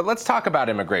words, but let's talk about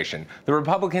immigration. The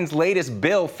Republicans' latest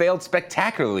bill failed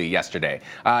spectacularly yesterday.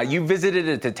 You visited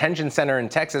a detention center in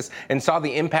Texas and saw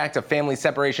the impact of family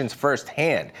separations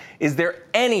firsthand. Is there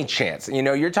any chance,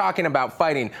 you're talking about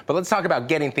fighting, but let's talk about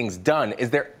getting things done. Is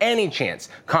there any chance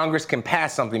Congress can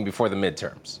pass something before the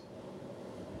midterms?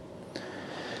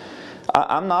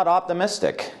 I'm not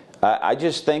optimistic. I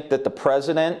just think that the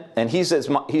president, and he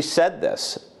said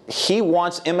this, he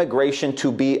wants immigration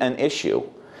to be an issue.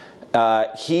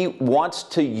 He wants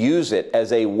to use it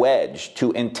as a wedge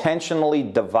to intentionally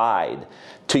divide,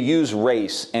 to use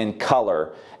race and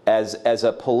color as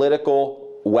a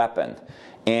political weapon.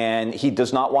 And he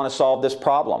does not want to solve this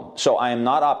problem. So I am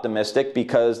not optimistic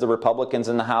because the Republicans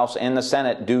in the House and the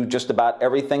Senate do just about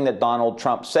everything that Donald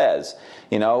Trump says,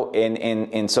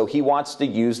 and so he wants to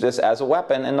use this as a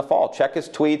weapon in the fall. Check his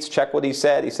tweets, check what he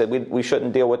said. He said we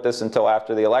shouldn't deal with this until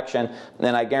after the election.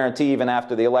 And I guarantee even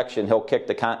after the election, he'll kick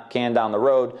the can down the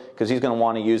road because he's going to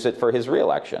want to use it for his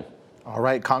reelection. All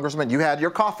right, Congressman, you had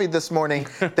your coffee this morning.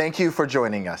 Thank you for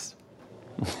joining us.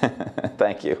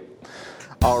 Thank you.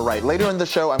 All right, later in the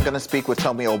show, I'm going to speak with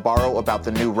Tomi Obaro about the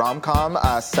new rom-com,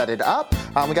 Set It Up.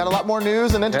 We got a lot more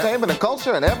news and entertainment and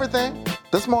culture and everything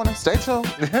this morning. Stay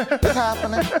tuned. It's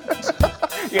happening.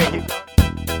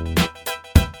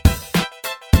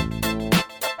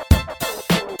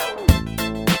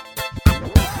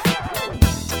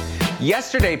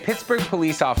 Yesterday, Pittsburgh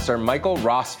police officer Michael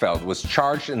Rosfeld was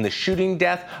charged in the shooting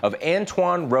death of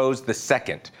Antwon Rose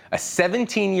II, a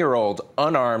 17-year-old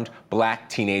unarmed black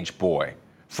teenage boy.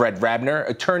 Fred Rabner,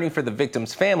 attorney for the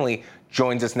victim's family,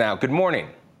 joins us now. Good morning.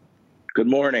 Good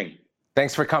morning.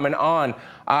 Thanks for coming on.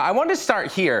 I want to start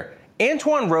here.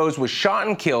 Antwon Rose was shot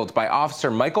and killed by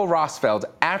Officer Michael Rosfeld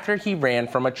after he ran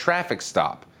from a traffic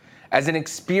stop. As an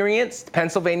experienced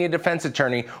Pennsylvania defense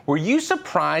attorney, were you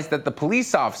surprised that the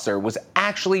police officer was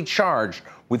actually charged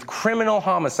with criminal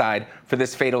homicide for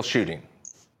this fatal shooting?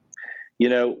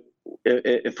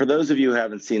 For those of you who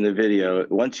haven't seen the video,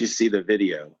 once you see the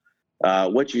video,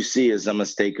 what you see is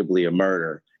unmistakably a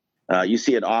murder. You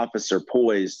see an officer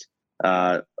poised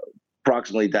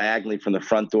approximately diagonally from the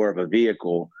front door of a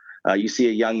vehicle. You see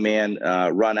a young man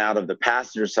run out of the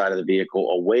passenger side of the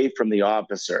vehicle away from the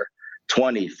officer,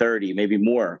 20, 30, maybe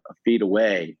more feet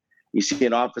away. You see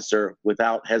an officer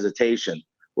without hesitation,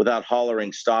 without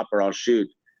hollering, stop or I'll shoot,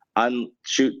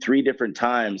 shoot 3 different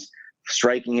times,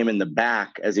 striking him in the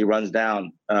back as he runs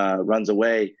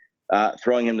away,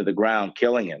 throwing him to the ground,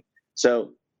 killing him.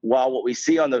 So while what we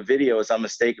see on the video is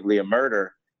unmistakably a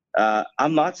murder,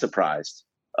 I'm not surprised.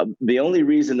 The only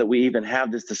reason that we even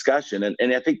have this discussion,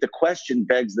 and I think the question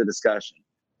begs the discussion,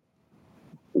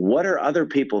 what are other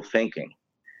people thinking?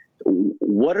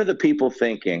 What are the people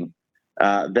thinking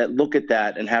that look at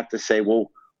that and have to say,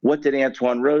 well, what did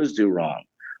Antwon Rose do wrong?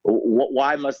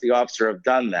 Why must the officer have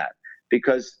done that?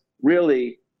 Because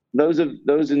really,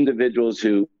 those individuals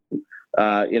who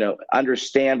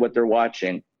understand what they're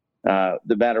watching, no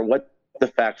matter what the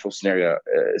factual scenario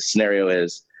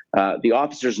is, the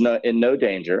officer's in no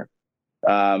danger.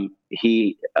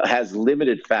 He has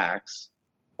limited facts.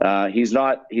 He's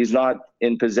not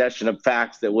in possession of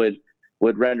facts that would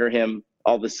render him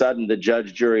all of a sudden the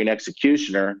judge, jury, and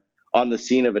executioner on the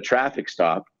scene of a traffic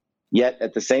stop. Yet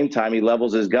at the same time, he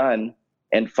levels his gun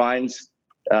and finds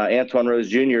Antwon Rose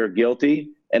Jr. guilty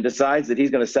and decides that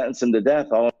he's going to sentence him to death.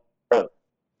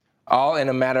 all in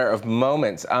a matter of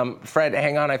moments. Fred,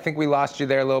 hang on. I think we lost you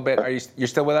there a little bit. You're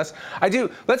still with us? I do.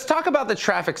 Let's talk about the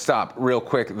traffic stop real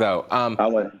quick, though.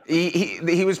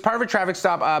 He was part of a traffic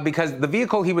stop because the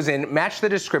vehicle he was in matched the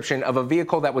description of a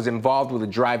vehicle that was involved with a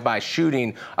drive-by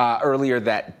shooting earlier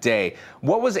that day.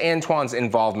 What was Antwon's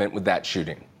involvement with that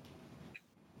shooting?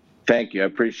 Thank you. I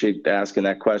appreciate asking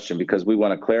that question because we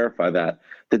want to clarify that.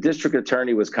 The district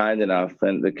attorney was kind enough,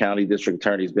 and the county district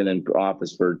attorney has been in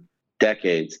office for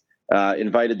decades,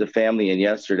 invited the family in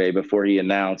yesterday before he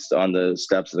announced on the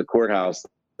steps of the courthouse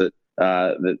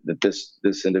that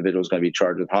this individual was going to be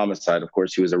charged with homicide. Of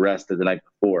course, he was arrested the night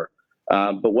before.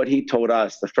 But what he told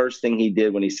us, the first thing he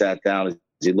did when he sat down is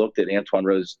he looked at Antwon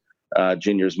Rose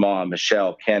Jr.'s mom,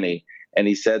 Michelle Kenny, and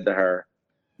he said to her,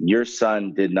 "Your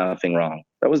son did nothing wrong."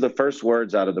 That was the first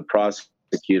words out of the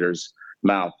prosecutor's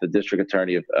mouth, the district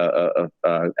attorney of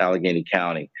Allegheny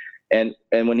County. And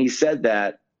when he said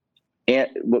that,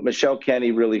 what Michelle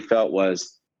Kenny really felt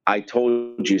was, "I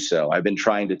told you so. I've been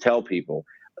trying to tell people."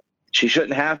 She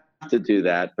shouldn't have to do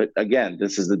that. But again,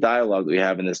 this is the dialogue that we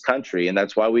have in this country, and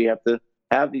that's why we have to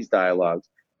have these dialogues.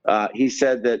 He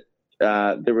said that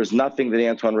there was nothing that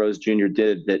Antwon Rose Jr.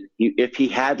 did that if he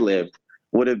had lived,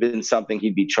 would have been something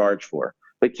he'd be charged for.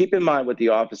 But keep in mind what the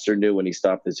officer knew when he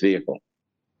stopped this vehicle.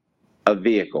 A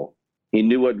vehicle. He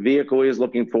knew what vehicle he was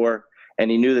looking for, and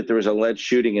he knew that there was alleged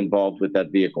shooting involved with that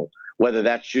vehicle. Whether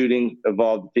that shooting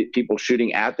involved people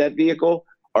shooting at that vehicle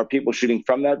or people shooting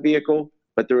from that vehicle,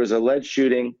 but there was alleged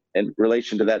shooting in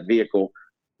relation to that vehicle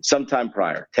sometime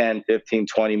prior, 10, 15,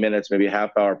 20 minutes, maybe a half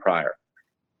hour prior.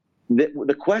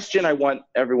 The question I want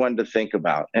everyone to think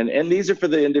about, and these are for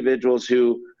the individuals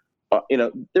who,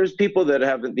 there's people that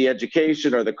have the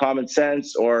education or the common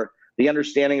sense or the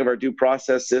understanding of our due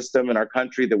process system in our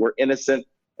country that we're innocent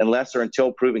unless or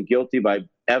until proven guilty by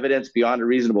evidence beyond a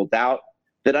reasonable doubt,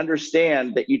 that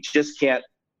understand that you just can't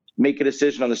make a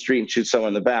decision on the street and shoot someone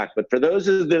in the back. But for those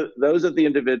of the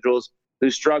individuals who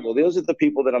struggle, those are the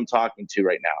people that I'm talking to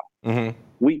right now. Mm-hmm.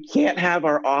 We can't have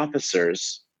our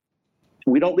officers.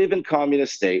 We don't live in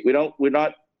communist state. We're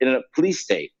not in a police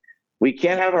state. We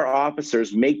can't have our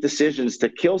officers make decisions to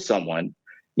kill someone,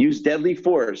 use deadly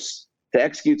force to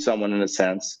execute someone in a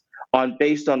sense,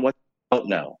 based on what they don't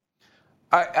know.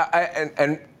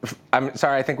 And I'm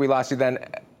sorry, I think we lost you then.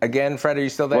 Again, Fred, are you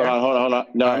still there? Hold on.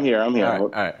 No, I'm here. All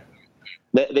right.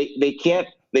 They can't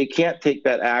take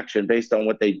that action based on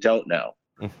what they don't know.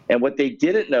 And what they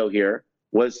didn't know here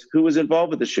was who was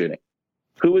involved with the shooting.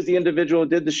 Who was the individual who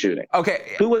did the shooting?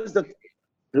 Okay. Who was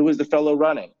the fellow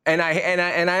running? And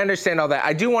I understand all that.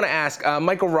 I do want to ask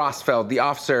Michael Rosfeld, the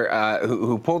officer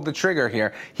who pulled the trigger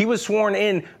here. He was sworn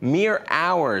in mere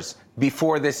hours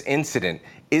before this incident.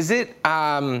 Is it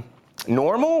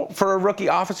normal for a rookie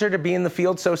officer to be in the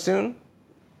field so soon?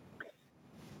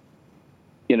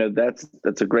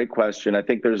 That's a great question. I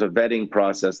think there's a vetting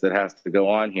process that has to go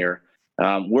on here.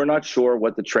 We're not sure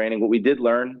what the training. What we did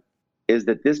learn is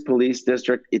that this police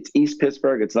district, it's East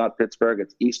Pittsburgh, it's not Pittsburgh,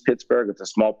 it's East Pittsburgh, it's a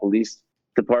small police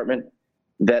department,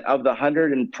 that of the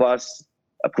 100 and plus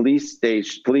police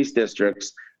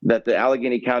districts that the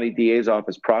Allegheny County DA's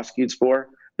office prosecutes for,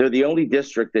 they're the only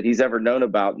district that he's ever known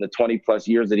about in the 20 plus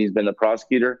years that he's been the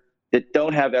prosecutor that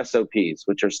don't have SOPs,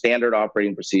 which are standard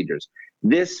operating procedures.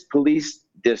 This police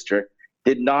district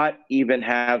did not even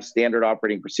have standard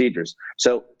operating procedures.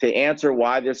 So to answer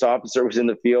why this officer was in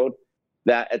the field,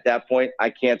 that at that point,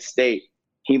 I can't state.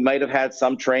 He might have had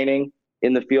some training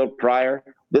in the field prior.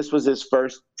 This was his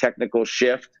first technical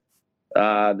shift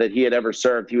that he had ever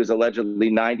served. He was allegedly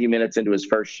 90 minutes into his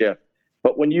first shift.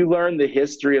 But when you learn the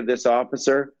history of this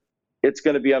officer, it's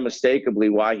going to be unmistakably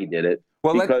why he did it.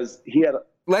 Well, because he had.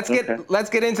 Let's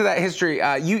get into that history.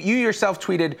 You yourself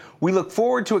tweeted, "We look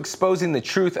forward to exposing the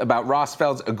truth about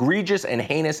Rosfeld's egregious and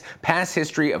heinous past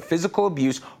history of physical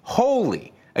abuse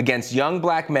wholly against young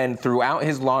black men throughout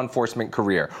his law enforcement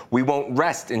career. We won't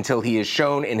rest until he is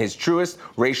shown in his truest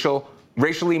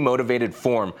racially motivated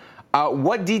form."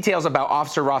 What details about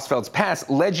Officer Rosfeld's past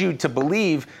led you to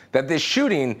believe that this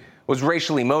shooting was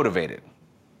racially motivated?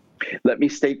 Let me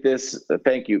state this.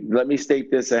 Thank you. Let me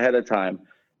state this ahead of time.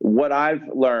 What I've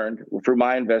learned through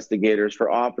my investigators,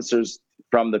 for officers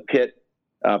from the Pitt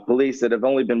police that have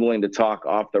only been willing to talk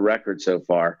off the record so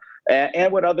far,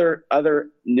 and what other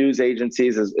news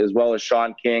agencies as well as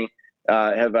Sean King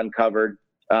have uncovered,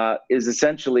 is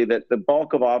essentially that the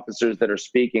bulk of officers that are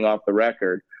speaking off the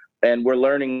record, and we're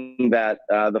learning that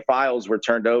the files were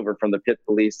turned over from the Pitt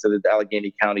police to the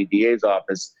Allegheny County DA's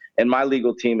office, and my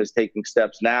legal team is taking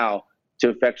steps now to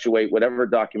effectuate whatever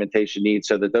documentation needs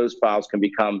so that those files can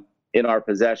become in our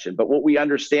possession. But what we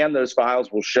understand those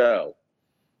files will show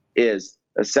is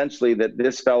essentially that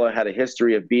this fellow had a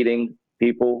history of beating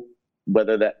people,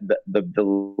 whether that the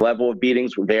level of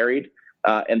beatings were varied,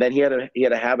 and then he had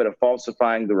a habit of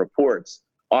falsifying the reports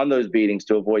on those beatings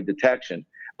to avoid detection.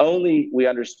 Only we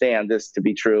understand this to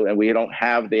be true, and we don't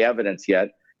have the evidence yet,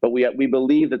 but we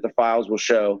believe that the files will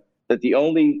show that the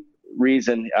only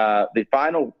reason, the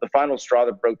final straw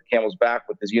that broke the camel's back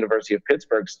with his University of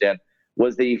Pittsburgh stint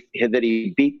was that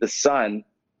he beat the son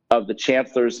of the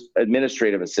chancellor's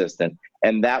administrative assistant,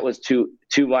 and that was too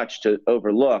much to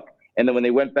overlook. And then when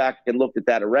they went back and looked at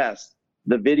that arrest,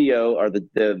 the video or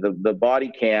the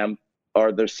body cam,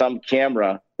 or there's some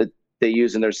camera that they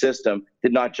use in their system,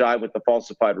 did not jive with the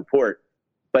falsified report.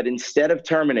 But instead of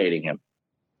terminating him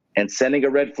and sending a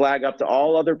red flag up to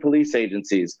all other police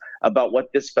agencies about what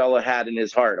this fellow had in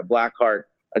his heart, a black heart,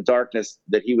 a darkness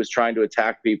that he was trying to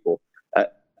attack people,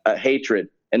 a hatred,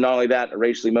 and not only that, a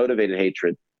racially motivated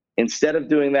hatred. Instead of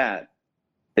doing that,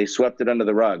 they swept it under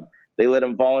the rug. They let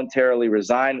him voluntarily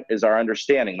resign, is our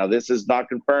understanding. Now, this is not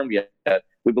confirmed yet.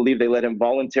 We believe they let him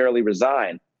voluntarily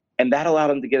resign, and that allowed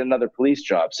him to get another police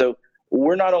job. So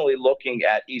we're not only looking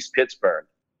at East Pittsburgh,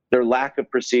 their lack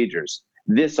of procedures,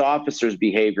 this officer's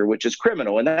behavior, which is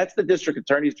criminal, and that's the district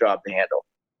attorney's job to handle.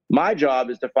 My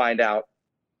job is to find out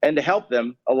and to help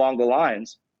them along the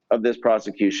lines of this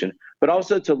prosecution, but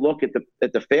also to look at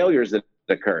the failures that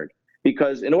occurred.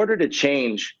 Because in order to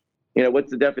change,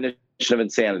 what's the definition of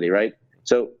insanity, right?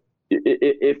 So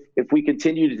if we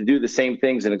continue to do the same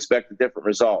things and expect a different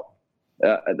result,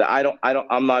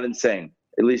 I'm not insane,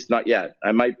 at least not yet.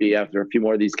 I might be after a few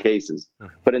more of these cases.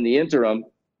 But in the interim,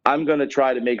 I'm going to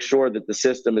try to make sure that the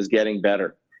system is getting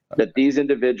better, that these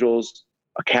individuals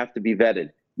have to be vetted.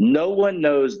 No one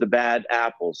knows the bad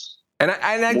apples.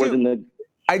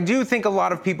 I do think a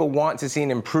lot of people want to see an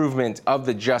improvement of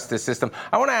the justice system.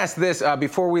 I want to ask this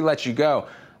before we let you go.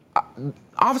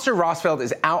 Officer Rosfeld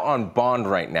is out on bond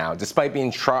right now, despite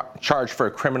being charged for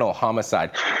a criminal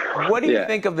homicide. What do you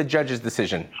think of the judge's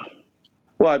decision?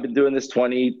 Well, I've been doing this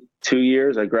 22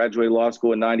 years. I graduated law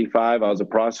school in '95. I was a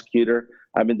prosecutor.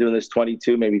 I've been doing this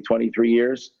 22, maybe 23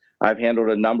 years. I've handled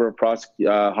a number of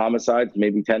homicides,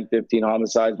 maybe 10, 15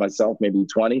 homicides myself, maybe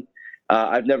 20.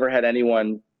 I've never had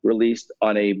anyone released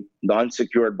on the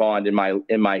unsecured bond in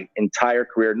my entire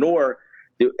career, nor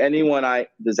do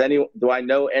I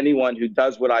know anyone who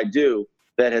does what I do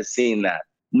that has seen that.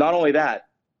 Not only that,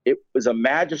 it was a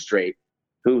magistrate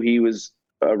who he was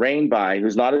arraigned by,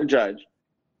 who's not a judge.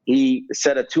 He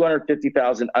set a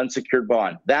 $250,000 unsecured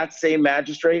bond. That same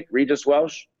magistrate, Regis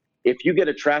Welsh, if you get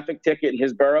a traffic ticket in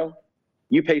his borough,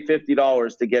 you pay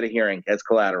 $50 to get a hearing as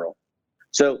collateral.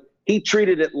 So he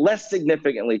treated it less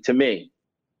significantly to me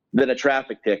than a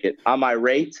traffic ticket. I'm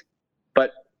irate,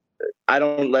 but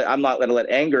I'm not going to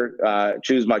let anger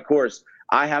choose my course.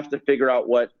 I have to figure out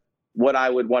what I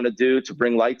would want to do to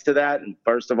bring light to that. And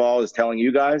first of all is telling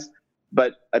you guys.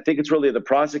 But I think it's really the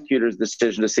prosecutor's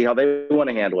decision to see how they want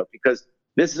to handle it, because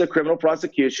this is a criminal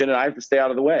prosecution and I have to stay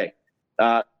out of the way.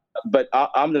 But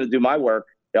I'm going to do my work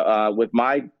with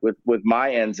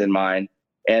my ends in mind,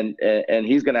 and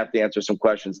he's going to have to answer some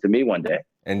questions to me one day.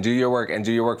 And do your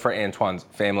work for Antoine's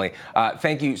family.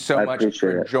 Thank you so much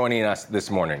for joining us this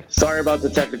morning. Sorry about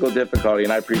the technical difficulty,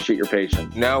 and I appreciate your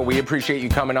patience. No, we appreciate you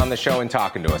coming on the show and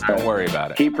talking to us. Don't worry about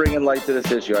it. Keep bringing light to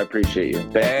this issue. I appreciate you.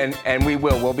 And we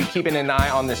will. We'll be keeping an eye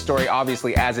on this story,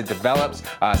 obviously, as it develops.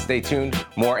 Stay tuned.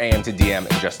 More AM to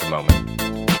DM in just a moment.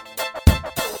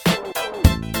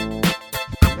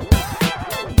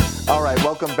 All right,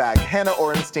 welcome back. Hannah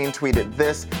Orenstein tweeted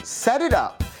this: "Set It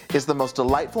Up is the most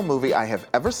delightful movie I have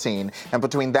ever seen. And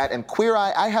between that and Queer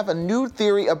Eye, I have a new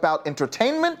theory about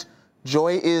entertainment.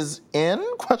 Joy is in? ?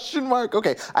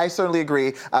 Okay, I certainly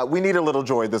agree. We need a little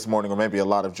joy this morning, or maybe a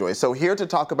lot of joy. So here to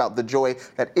talk about the joy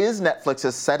that is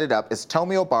Netflix's Set It Up is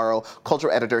Tomi Obaro,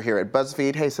 culture editor here at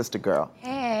BuzzFeed. Hey, sister girl.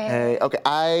 Hey. Okay,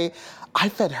 I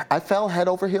fell head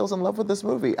over heels in love with this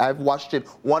movie. I've watched it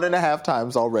 1.5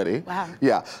 times already. Wow.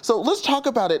 Yeah. So let's talk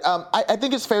about it. I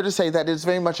think it's fair to say that it's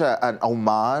very much an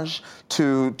homage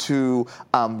to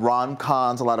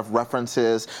rom-coms, a lot of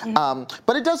references,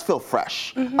 but it does feel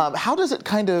fresh. How does it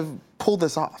kind of pull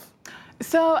this off?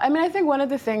 So, I mean, I think one of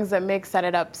the things that makes Set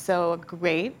It Up so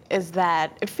great is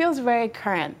that it feels very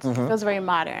current, it feels very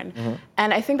modern.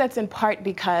 And I think that's in part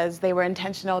because they were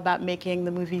intentional about making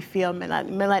the movie feel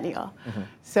millennial.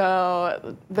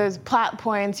 So there's plot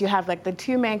points, you have like the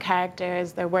two main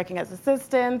characters, they're working as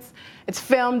assistants. It's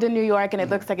filmed in New York and it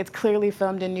looks like it's clearly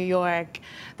filmed in New York.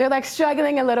 They're like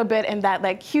struggling a little bit in that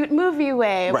like cute movie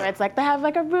way where it's like they have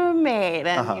like a roommate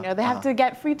and you know, they have to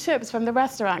get free chips from the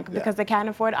restaurant because they can't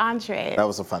afford entree. days. That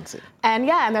was a fun scene. And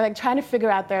yeah, and they're like trying to figure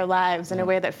out their lives in a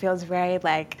way that feels very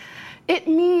like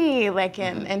like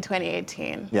in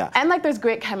 2018. Yeah. And like there's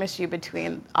great chemistry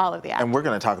between all of the actors. And we're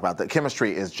going to talk about that.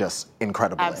 Chemistry is just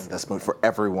incredible in this movie for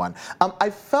everyone. I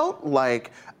felt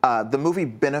like the movie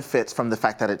benefits from the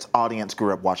fact that its audience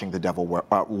grew up watching The Devil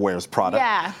Wears Prada.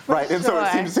 Yeah, for right. And so it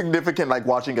seems significant, like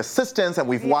watching Assistance, and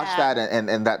we've watched that,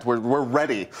 and that we're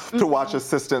ready to watch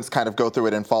Assistance kind of go through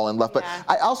it and fall in love. But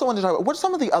I also wanted to talk about what are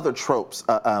some of the other tropes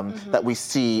that we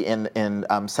see in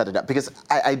Set It Up, because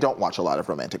I don't watch a lot of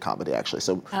romantic comedy actually,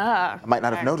 so I might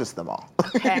not have noticed them all.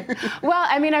 Okay. Well,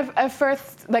 I mean, at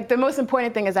first, like the most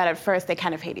important thing is that at first they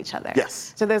kind of hate each other.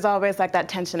 Yes. So there's always like that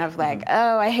tension of like,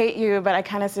 oh, I hate you, but I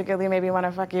kind of secretly maybe want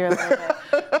to fuck you a little bit.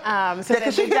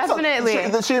 So she definitely.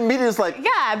 She immediately is like.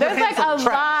 Yeah, there's like a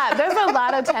lot. There's a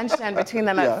lot of tension between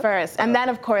them at first, and then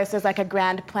of course there's like a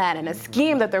grand plan and a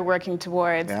scheme that they're working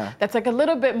towards. That's like a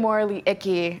little bit morally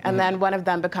icky, and then one of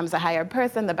them becomes a higher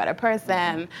person, the better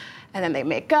person. And then they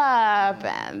make up,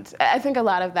 and I think a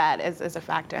lot of that is a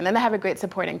factor. And then they have a great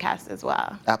supporting cast as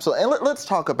well. Absolutely. And let's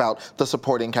talk about the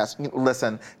supporting cast.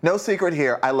 Listen, no secret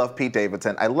here, I love Pete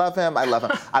Davidson. I love him.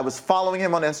 I was following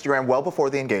him on Instagram well before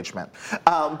the engagement.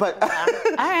 But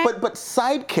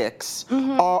sidekicks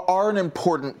are an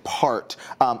important part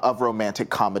of romantic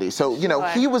comedy. So, you know,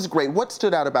 he was great. What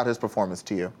stood out about his performance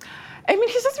to you? I mean,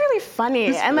 he's just really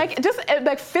funny, and like just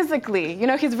like physically, you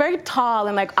know, he's very tall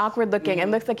and like awkward looking, and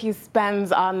looks like he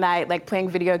spends all night like playing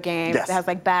video games. He has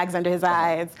like bags under his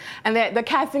eyes, and they're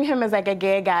casting him as like a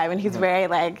gay guy when he's very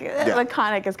like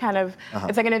laconic. Is kind of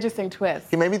it's like an interesting twist.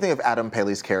 He made me think of Adam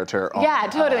Paley's character. On,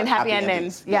 totally. In Happy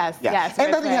Endings. Yes.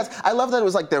 And then I love that it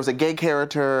was like there was a gay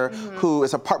character who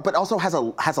is a part, but also has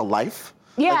a life.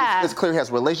 Yeah. Like it's clear he has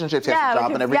relationships, he has a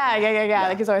job and everything. Yeah.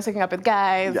 Like he's always hooking up with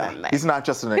guys. Yeah. And, like, he's not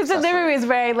just an accessory. His delivery is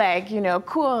very like, you know,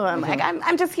 cool. And like,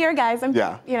 I'm just here, guys. You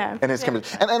know. And his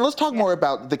chemistry. And let's talk more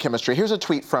about the chemistry. Here's a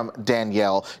tweet from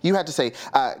Danielle. You had to say,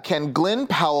 can Glenn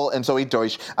Powell and Zoe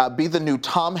Deutsch be the new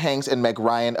Tom Hanks and Meg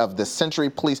Ryan of this century,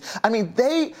 please? I mean,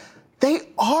 they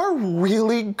are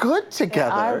really good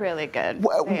together. They are really good.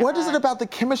 What is it about the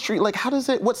chemistry? Like,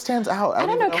 what stands out? I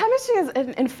don't know. Chemistry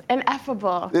is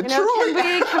ineffable. It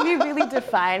truly can we really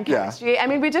define chemistry? I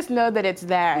mean, we just know that it's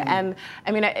there. And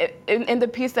I mean, in the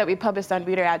piece that we published on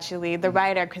Reader, actually, the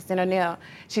writer, Kristen O'Neill,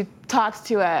 she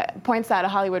points out a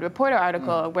Hollywood Reporter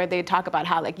article where they talk about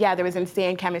how, like, there was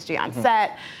insane chemistry on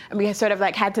set. And we sort of,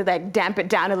 like, had to, like, damp it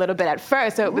down a little bit at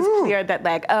first. So it was clear that,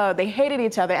 like, oh, they hated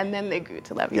each other, and then they grew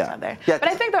to love each other. Yeah, but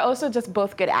I think they're also just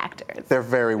both good actors. They're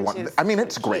very wonderful. I mean,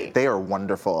 it's great. They are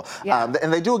wonderful. And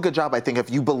they do a good job, I think, if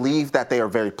you believe that they are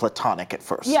very platonic at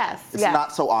first. It's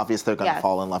not so obvious they're going to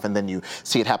fall in love, and then you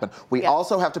see it happen. We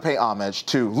also have to pay homage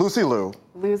to Lucy Liu.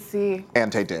 And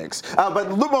Taye Diggs.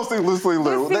 But mostly Lucy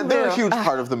Liu. They're a huge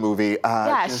part of the movie.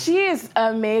 She is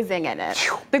amazing in it.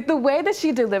 Like the way that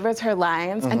she delivers her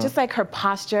lines and just like her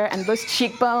posture and those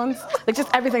cheekbones, like just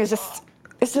everything is just.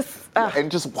 It's just and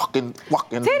just walking.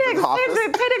 Taye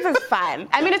Diggs is fine.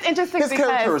 I mean, it's interesting because his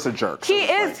character is a jerk. He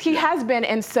has been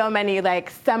in so many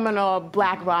like seminal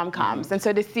black rom-coms, and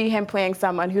so to see him playing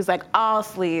someone who's like all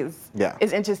sleaze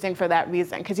is interesting for that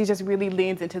reason, because he just really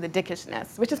leans into the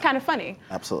dickishness, which is kind of funny.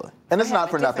 Absolutely. And it's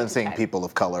not for nothing seeing people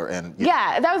of color and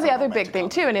that was the other big thing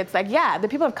too, and it's like the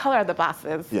people of color are the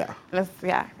bosses.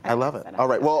 I love it. All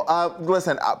right. Well,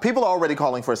 listen, people are already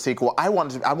calling for a sequel. I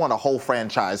want a whole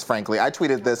franchise. Frankly, I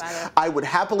tweeted this. I would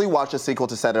happily watch a sequel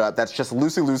to Set It Up that's just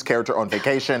Lucy Liu's character on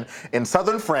vacation in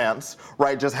southern France,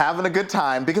 right? Just having a good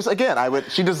time, because again,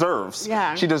 she deserves.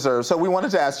 She deserves. So we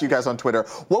wanted to ask you guys on Twitter,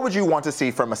 what would you want to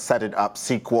see from a Set It Up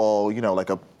sequel? You know,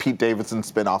 like a Pete Davidson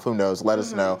spinoff. Who knows? Let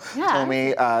us know.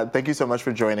 Tomi, thank you so much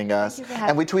for joining us.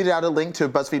 And we tweeted out a link to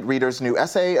BuzzFeed Reader's new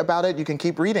essay about it. You can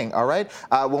keep reading. All right.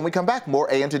 When we come back,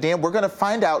 more AM to DM. We're going to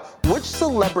find out which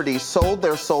celebrity sold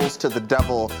their souls to the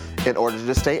devil in order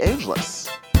to stay ageless.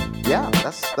 Yeah,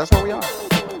 that's where we are.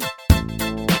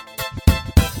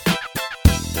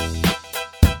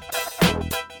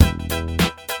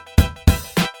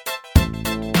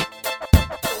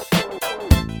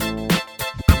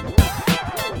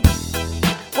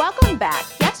 Welcome back.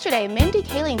 Yesterday, Mindy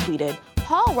Kaling tweeted,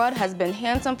 Paul Rudd has been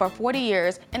handsome for 40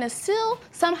 years and is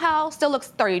somehow still looks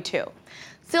 32.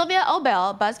 Sylvia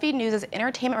Obell, BuzzFeed News'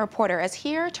 entertainment reporter, is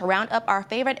here to round up our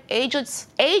favorite ageless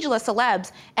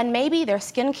celebs and maybe their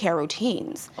skincare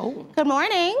routines. Oh. Good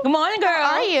morning. Good morning, girl.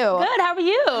 How are you? Good, how are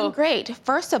you? I'm great.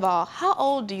 First of all, how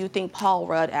old do you think Paul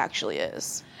Rudd actually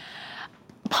is?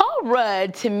 Paul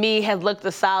Rudd, to me, has looked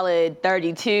a solid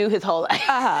 32 his whole life.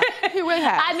 He really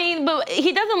has. I mean, but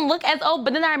he doesn't look as old,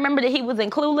 but then I remember that he was in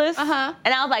Clueless.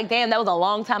 And I was like, damn, that was a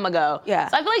long time ago. Yeah.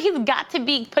 So I feel like he's got to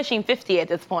be pushing 50 at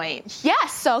this point.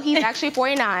 Yes, so he's actually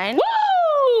 49. Woo!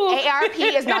 ARP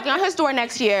is knocking on his door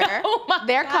next year. Oh my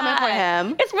They're God. coming for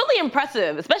him. It's really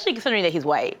impressive, especially considering that he's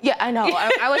white. Yeah, I know.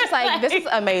 I was just like, this is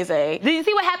amazing. Did you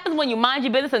see what happens when you mind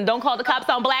your business and don't call the cops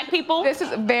on black people? This is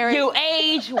very... You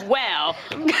age well.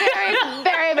 Very,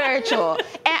 very, very true.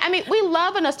 And I mean, we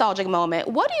love a nostalgic moment.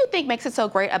 What do you think makes it so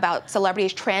great about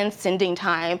celebrities transcending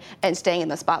time and staying in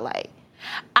the spotlight?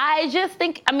 I just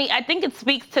think, I think it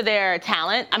speaks to their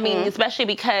talent. I mean, especially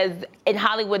because in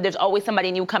Hollywood, there's always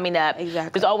somebody new coming up.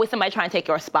 Exactly. There's always somebody trying to take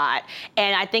your spot.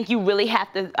 And I think you really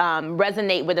have to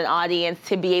resonate with an audience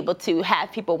to be able to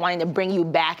have people wanting to bring you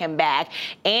back and back.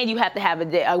 And you have to have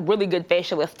a really good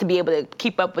facialist to be able to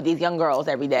keep up with these young girls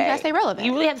every day. You gotta stay relevant.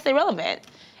 You really have to stay relevant.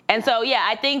 And so, yeah,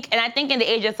 I think in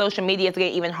the age of social media, it's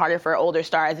getting even harder for older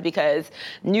stars because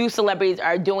new celebrities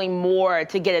are doing more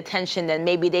to get attention than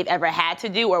maybe they've ever had to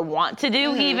do or want to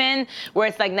do even. Where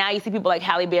it's like now you see people like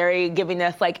Halle Berry giving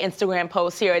us like Instagram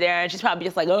posts here or there, and she's probably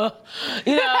just like, oh,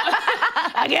 you know,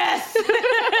 I guess.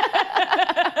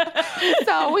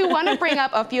 So we want to bring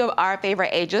up a few of our favorite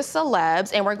ageless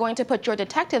celebs, and we're going to put your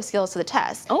detective skills to the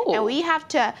test. Oh. And we have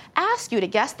to ask you to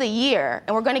guess the year,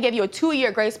 and we're going to give you a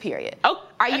 2-year grace period. Oh,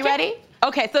 Are you ready?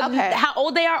 Okay, so Okay. how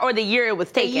old they are or the year it was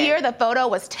The taken? year the photo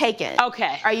was taken.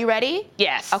 Okay. Are you ready?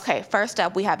 Yes. Okay, first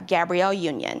up, we have Gabrielle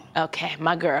Union. Okay,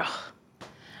 my girl.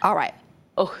 All right.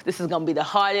 Oh, this is gonna be the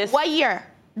hardest. What year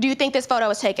do you think this photo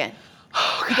was taken?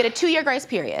 You get a 2-year grace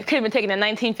period. Could have been taken in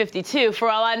 1952, for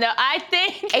all I know. I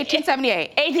think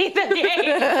 1878.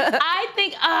 1878. I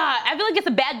feel like it's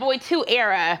a Bad Boy 2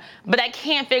 era, but I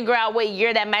can't figure out what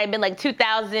year that might have been, like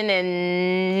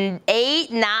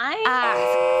 2008, 9?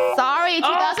 Sorry,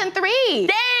 2003.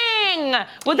 Dang!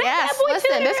 Was that Yes, Bad Boy 2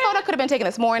 listen, this era? photo could have been taken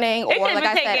this morning, or could've like been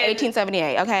I said, taken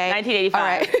 1878, okay? 1985. All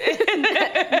right.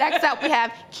 Next up, we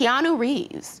have Keanu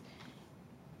Reeves.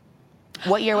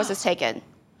 What year was this taken?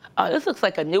 Oh, this looks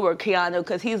like a newer Keanu,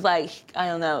 because he's like, I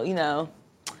don't know, you know.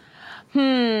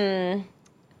 I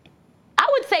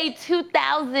would say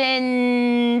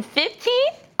 2015?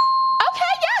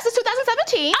 Okay, yes, it's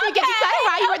 2017. So you got it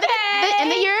right. You were in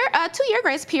the year, 2-year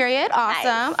grace period.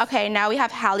 Awesome. Nice. Okay, now we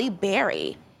have Halle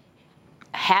Berry.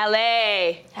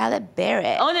 Halle. Halle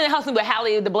Berry. Only thing that helps me with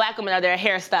Halle, the black women, are their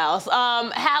hairstyles.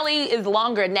 Halle is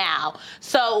longer now.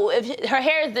 So if her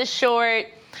hair is this short,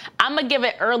 I'm gonna give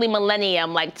it early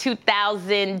millennium, like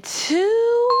 2002.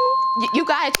 You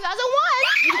got it, 2001.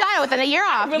 You got it within a year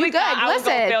off. Really you good. I was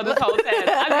gonna fail this whole test.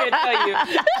 I'm here to tell you.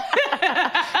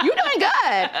 You're doing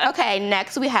good. Okay,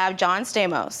 next we have John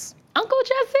Stamos. Uncle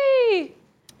Jesse.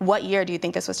 What year do you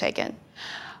think this was taken?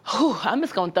 Whew, I'm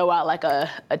just gonna throw out like a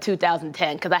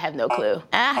 2010, because I have no clue.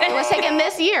 It was taken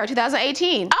this year,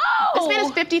 2018. Oh! This man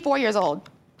is 54 years old.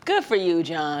 Good for you,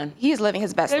 John. He's living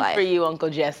his best Good life. for you,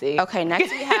 Uncle Jesse. Okay, next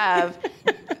we have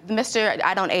Mr.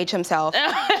 I don't age himself,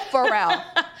 Pharrell.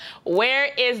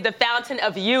 Where is the fountain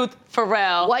of youth,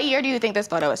 Pharrell? What year do you think this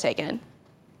photo was taken?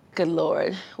 Good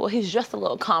Lord. Well, he's just a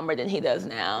little calmer than he does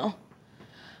now.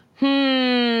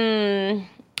 Pharrell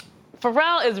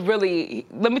is really,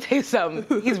 let me tell you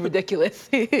something, he's ridiculous.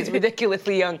 He's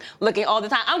ridiculously young looking all the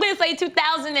time. I'm gonna say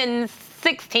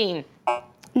 2016.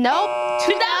 Nope.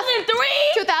 2003?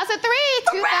 2003.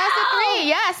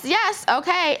 Yes.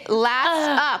 Okay.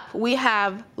 Last up, we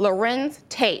have Lorenz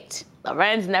Tate.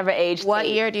 Lorenz never aged. What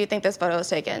year do you think this photo was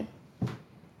taken?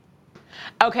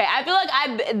 Okay, I feel like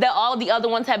all of the other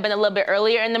ones have been a little bit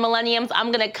earlier in the millenniums.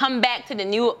 I'm gonna come back to the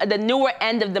newer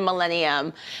end of the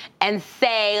millennium and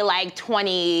say like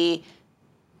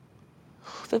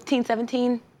 2015,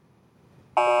 17?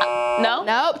 No?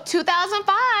 Nope.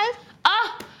 2005.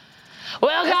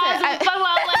 Well, guys, it was fun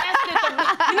while it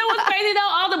lasted. You know what's crazy though?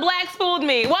 All the blacks fooled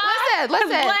me. Why? Listen.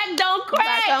 Black don't crack.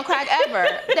 Black don't crack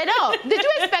ever. They don't. Did you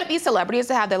expect these celebrities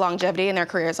to have their longevity in their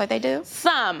careers like they do?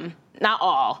 Some, not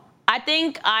all. I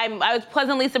think I was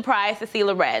pleasantly surprised to see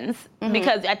Lorenz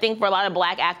because I think for a lot of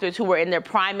black actors who were in their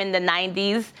prime in the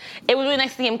 90s, it was really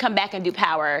nice to see him come back and do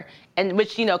Power, and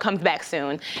which, you know, comes back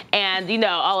soon. And, you know,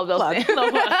 all of those things. You know,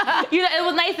 it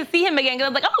was nice to see him again because I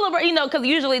was like, oh, you know, because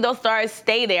usually those stars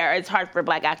stay there. It's hard for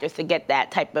black actors to get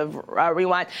that type of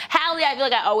rewind. Halle, I feel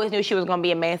like I always knew she was going to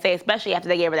be a mainstay, especially after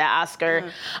they gave her that Oscar.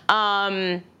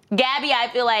 Gabby, I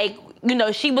feel like, you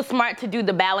know, she was smart to do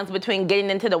the balance between getting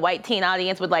into the white teen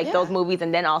audience with like those movies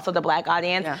and then also the black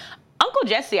audience. Yeah. Uncle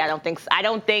Uncle Jesse, I don't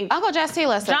think. Uncle Jesse,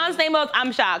 listen. John Stamos,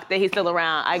 I'm shocked that he's still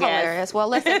around, I guess. Hilarious. Well,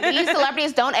 listen, these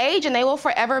celebrities don't age and they will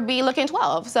forever be looking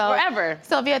 12. So Forever.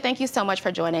 Sylvia, thank you so much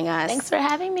for joining us. Thanks for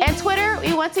having me. And Twitter,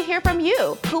 we want to hear from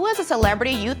you. Who is a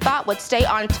celebrity you thought would stay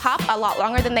on top a lot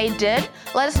longer than they did?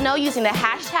 Let us know using the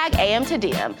hashtag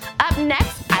AM2DM. Up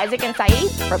next, Isaac and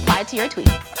Saeed reply to your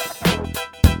tweets.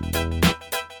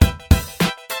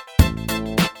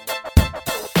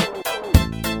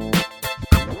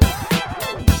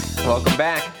 Welcome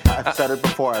back. I've said it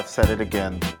before, I've said it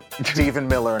again. Stephen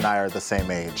Miller and I are the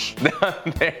same age.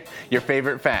 Your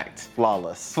favorite fact?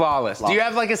 Flawless. Flawless. Do you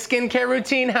have like a skincare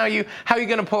routine? How you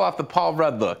gonna pull off the Paul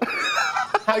Rudd look?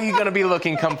 How you gonna be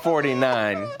looking come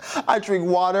 49? I drink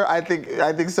water. I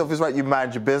think Sophie's right. You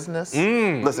mind your business.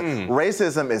 Listen,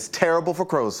 racism is terrible for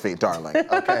crow's feet, darling.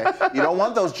 Okay, you don't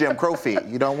want those Jim Crow feet.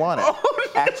 You don't want it.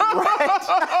 That's right.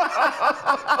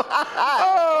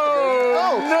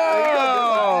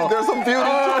 No. There's some beauty.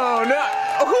 Oh no.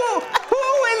 Who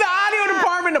in the audio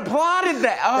department applauded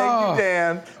that? Thank you,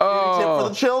 Dan. Beauty tip for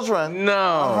the children.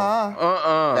 No.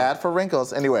 Bad for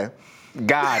wrinkles. Anyway.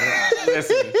 God,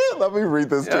 listen. Let me read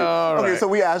this too. Okay, so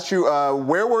we asked you,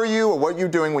 where were you or what were you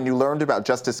doing when you learned about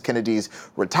Justice Kennedy's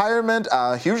retirement?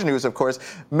 Huge news, of course.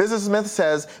 Mrs. Smith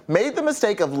says, made the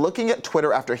mistake of looking at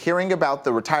Twitter after hearing about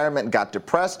the retirement, got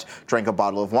depressed, drank a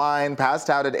bottle of wine, passed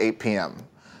out at 8 p.m.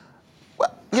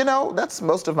 Well, you know, that's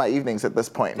most of my evenings at this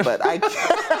point, but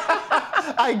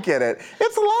I get it.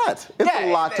 It's a lot. It's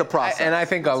a lot to process. And I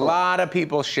think a lot of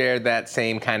people shared that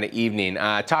same kind of evening.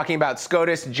 Talking about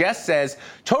SCOTUS, Jess says,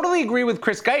 totally agree with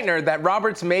Chris Geithner that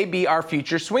Roberts may be our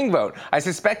future swing vote. I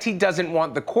suspect he doesn't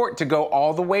want the court to go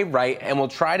all the way right and will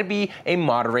try to be a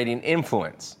moderating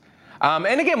influence.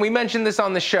 And again, we mentioned this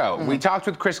on the show. We talked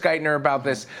with Chris Geithner about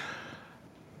this.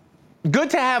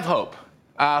 Good to have hope.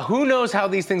 Who knows how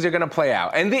these things are going to play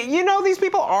out? And these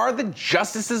people are the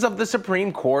justices of the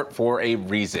Supreme Court for a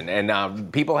reason. And a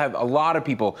lot of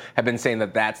people have been saying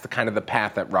that that's the kind of the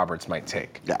path that Roberts might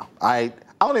take. Yeah, I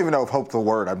don't even know if hope's the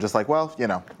word. I'm just like, well,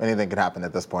 anything could happen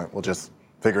at this point. We'll just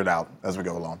figure it out as we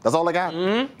go along. That's all I got.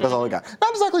 That's all I got. Not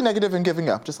exactly negative and giving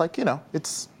up. Just like,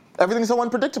 it's everything's so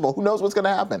unpredictable. Who knows what's going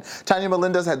to happen? Tanya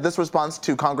Melendez had this response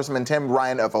to Congressman Tim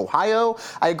Ryan of Ohio.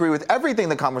 I agree with everything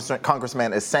the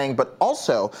congressman is saying, but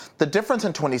also the difference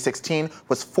in 2016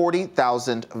 was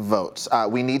 40,000 votes.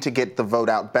 We need to get the vote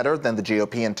out better than the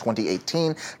GOP in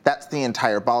 2018. That's the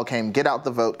entire ballgame. Get out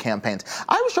the vote campaigns.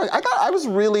 I was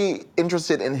really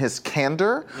interested in his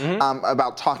candor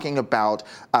about talking about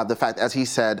the fact, as he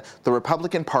said, the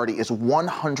Republican Party is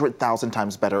 100,000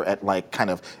 times better at kind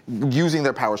of using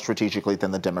their power strategically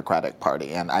than the Democratic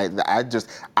Party, and I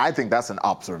think that's an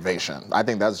observation. I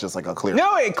think that's just like a clear.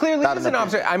 No, it clearly is an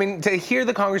observation. I mean, to hear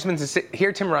the congressman,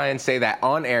 hear Tim Ryan say that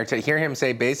on air, to hear him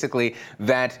say basically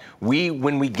that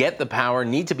when we get the power,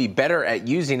 need to be better at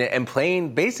using it and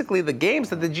playing basically the games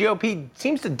that the GOP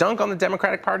seems to dunk on the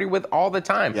Democratic Party with all the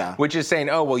time, which is saying,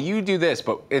 oh, well, you do this,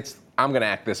 but I'm going to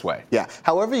act this way. Yeah.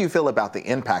 However you feel about the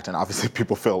impact, and obviously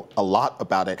people feel a lot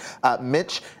about it,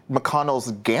 Mitch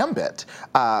McConnell's gambit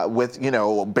with,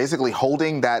 basically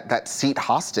holding that seat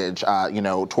hostage,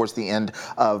 towards the end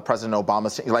of President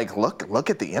Obama's, look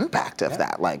at the impact of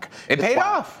that. It paid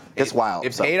off. It's wild.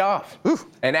 It paid off. Oof.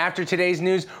 And after today's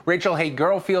news, Rachel Hay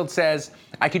Girlfield says,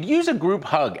 I could use a group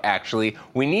hug, actually.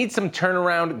 We need some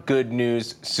turnaround good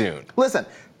news soon. Listen.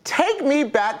 Take me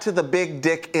back to the big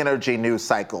dick energy news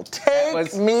cycle.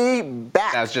 Take me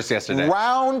back. That was just yesterday.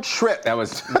 Round trip. That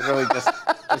was literally just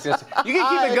you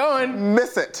can keep it going.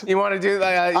 Miss it. You want to do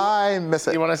I miss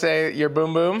it. You want to say your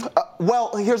boom boom?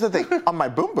 Well, here's the thing. On my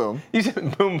boom boom. You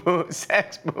said boom boom,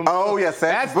 sex boom. Oh, yeah,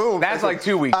 sex boom. That's like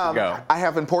 2 weeks ago. I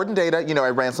have important data. I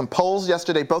ran some polls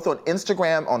yesterday, both on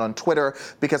Instagram and on Twitter,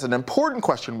 because an important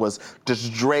question was, does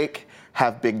Drake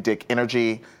have big dick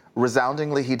energy?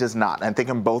 Resoundingly, he does not. I think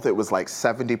in both it was like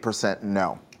 70%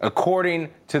 no. According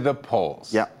to the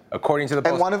polls. Yeah. According to the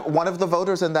polls. And one of the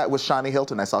voters in that was Shani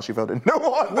Hilton. I saw she voted no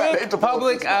on that. Quick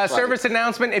public service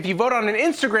announcement. If you vote on an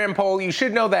Instagram poll, you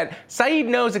should know that Saeed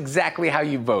knows exactly how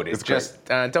you voted. It's just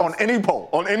don't on any poll,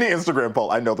 on any Instagram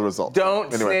poll, I know the result.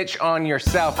 Don't snitch on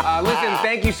yourself. Listen,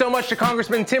 thank you so much to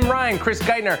Congressman Tim Ryan, Chris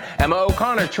Geithner, Emma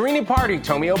O'Connor, Tarini Party,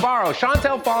 Tomi Obaro,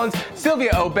 Chantel Follins,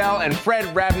 Sylvia Obell, and Fred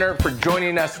Rabner for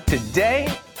joining us today.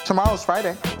 Tomorrow's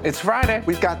Friday. It's Friday.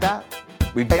 We've got that.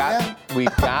 We've got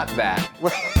that.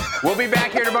 We'll be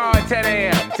back here tomorrow at 10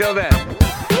 a.m. Till then.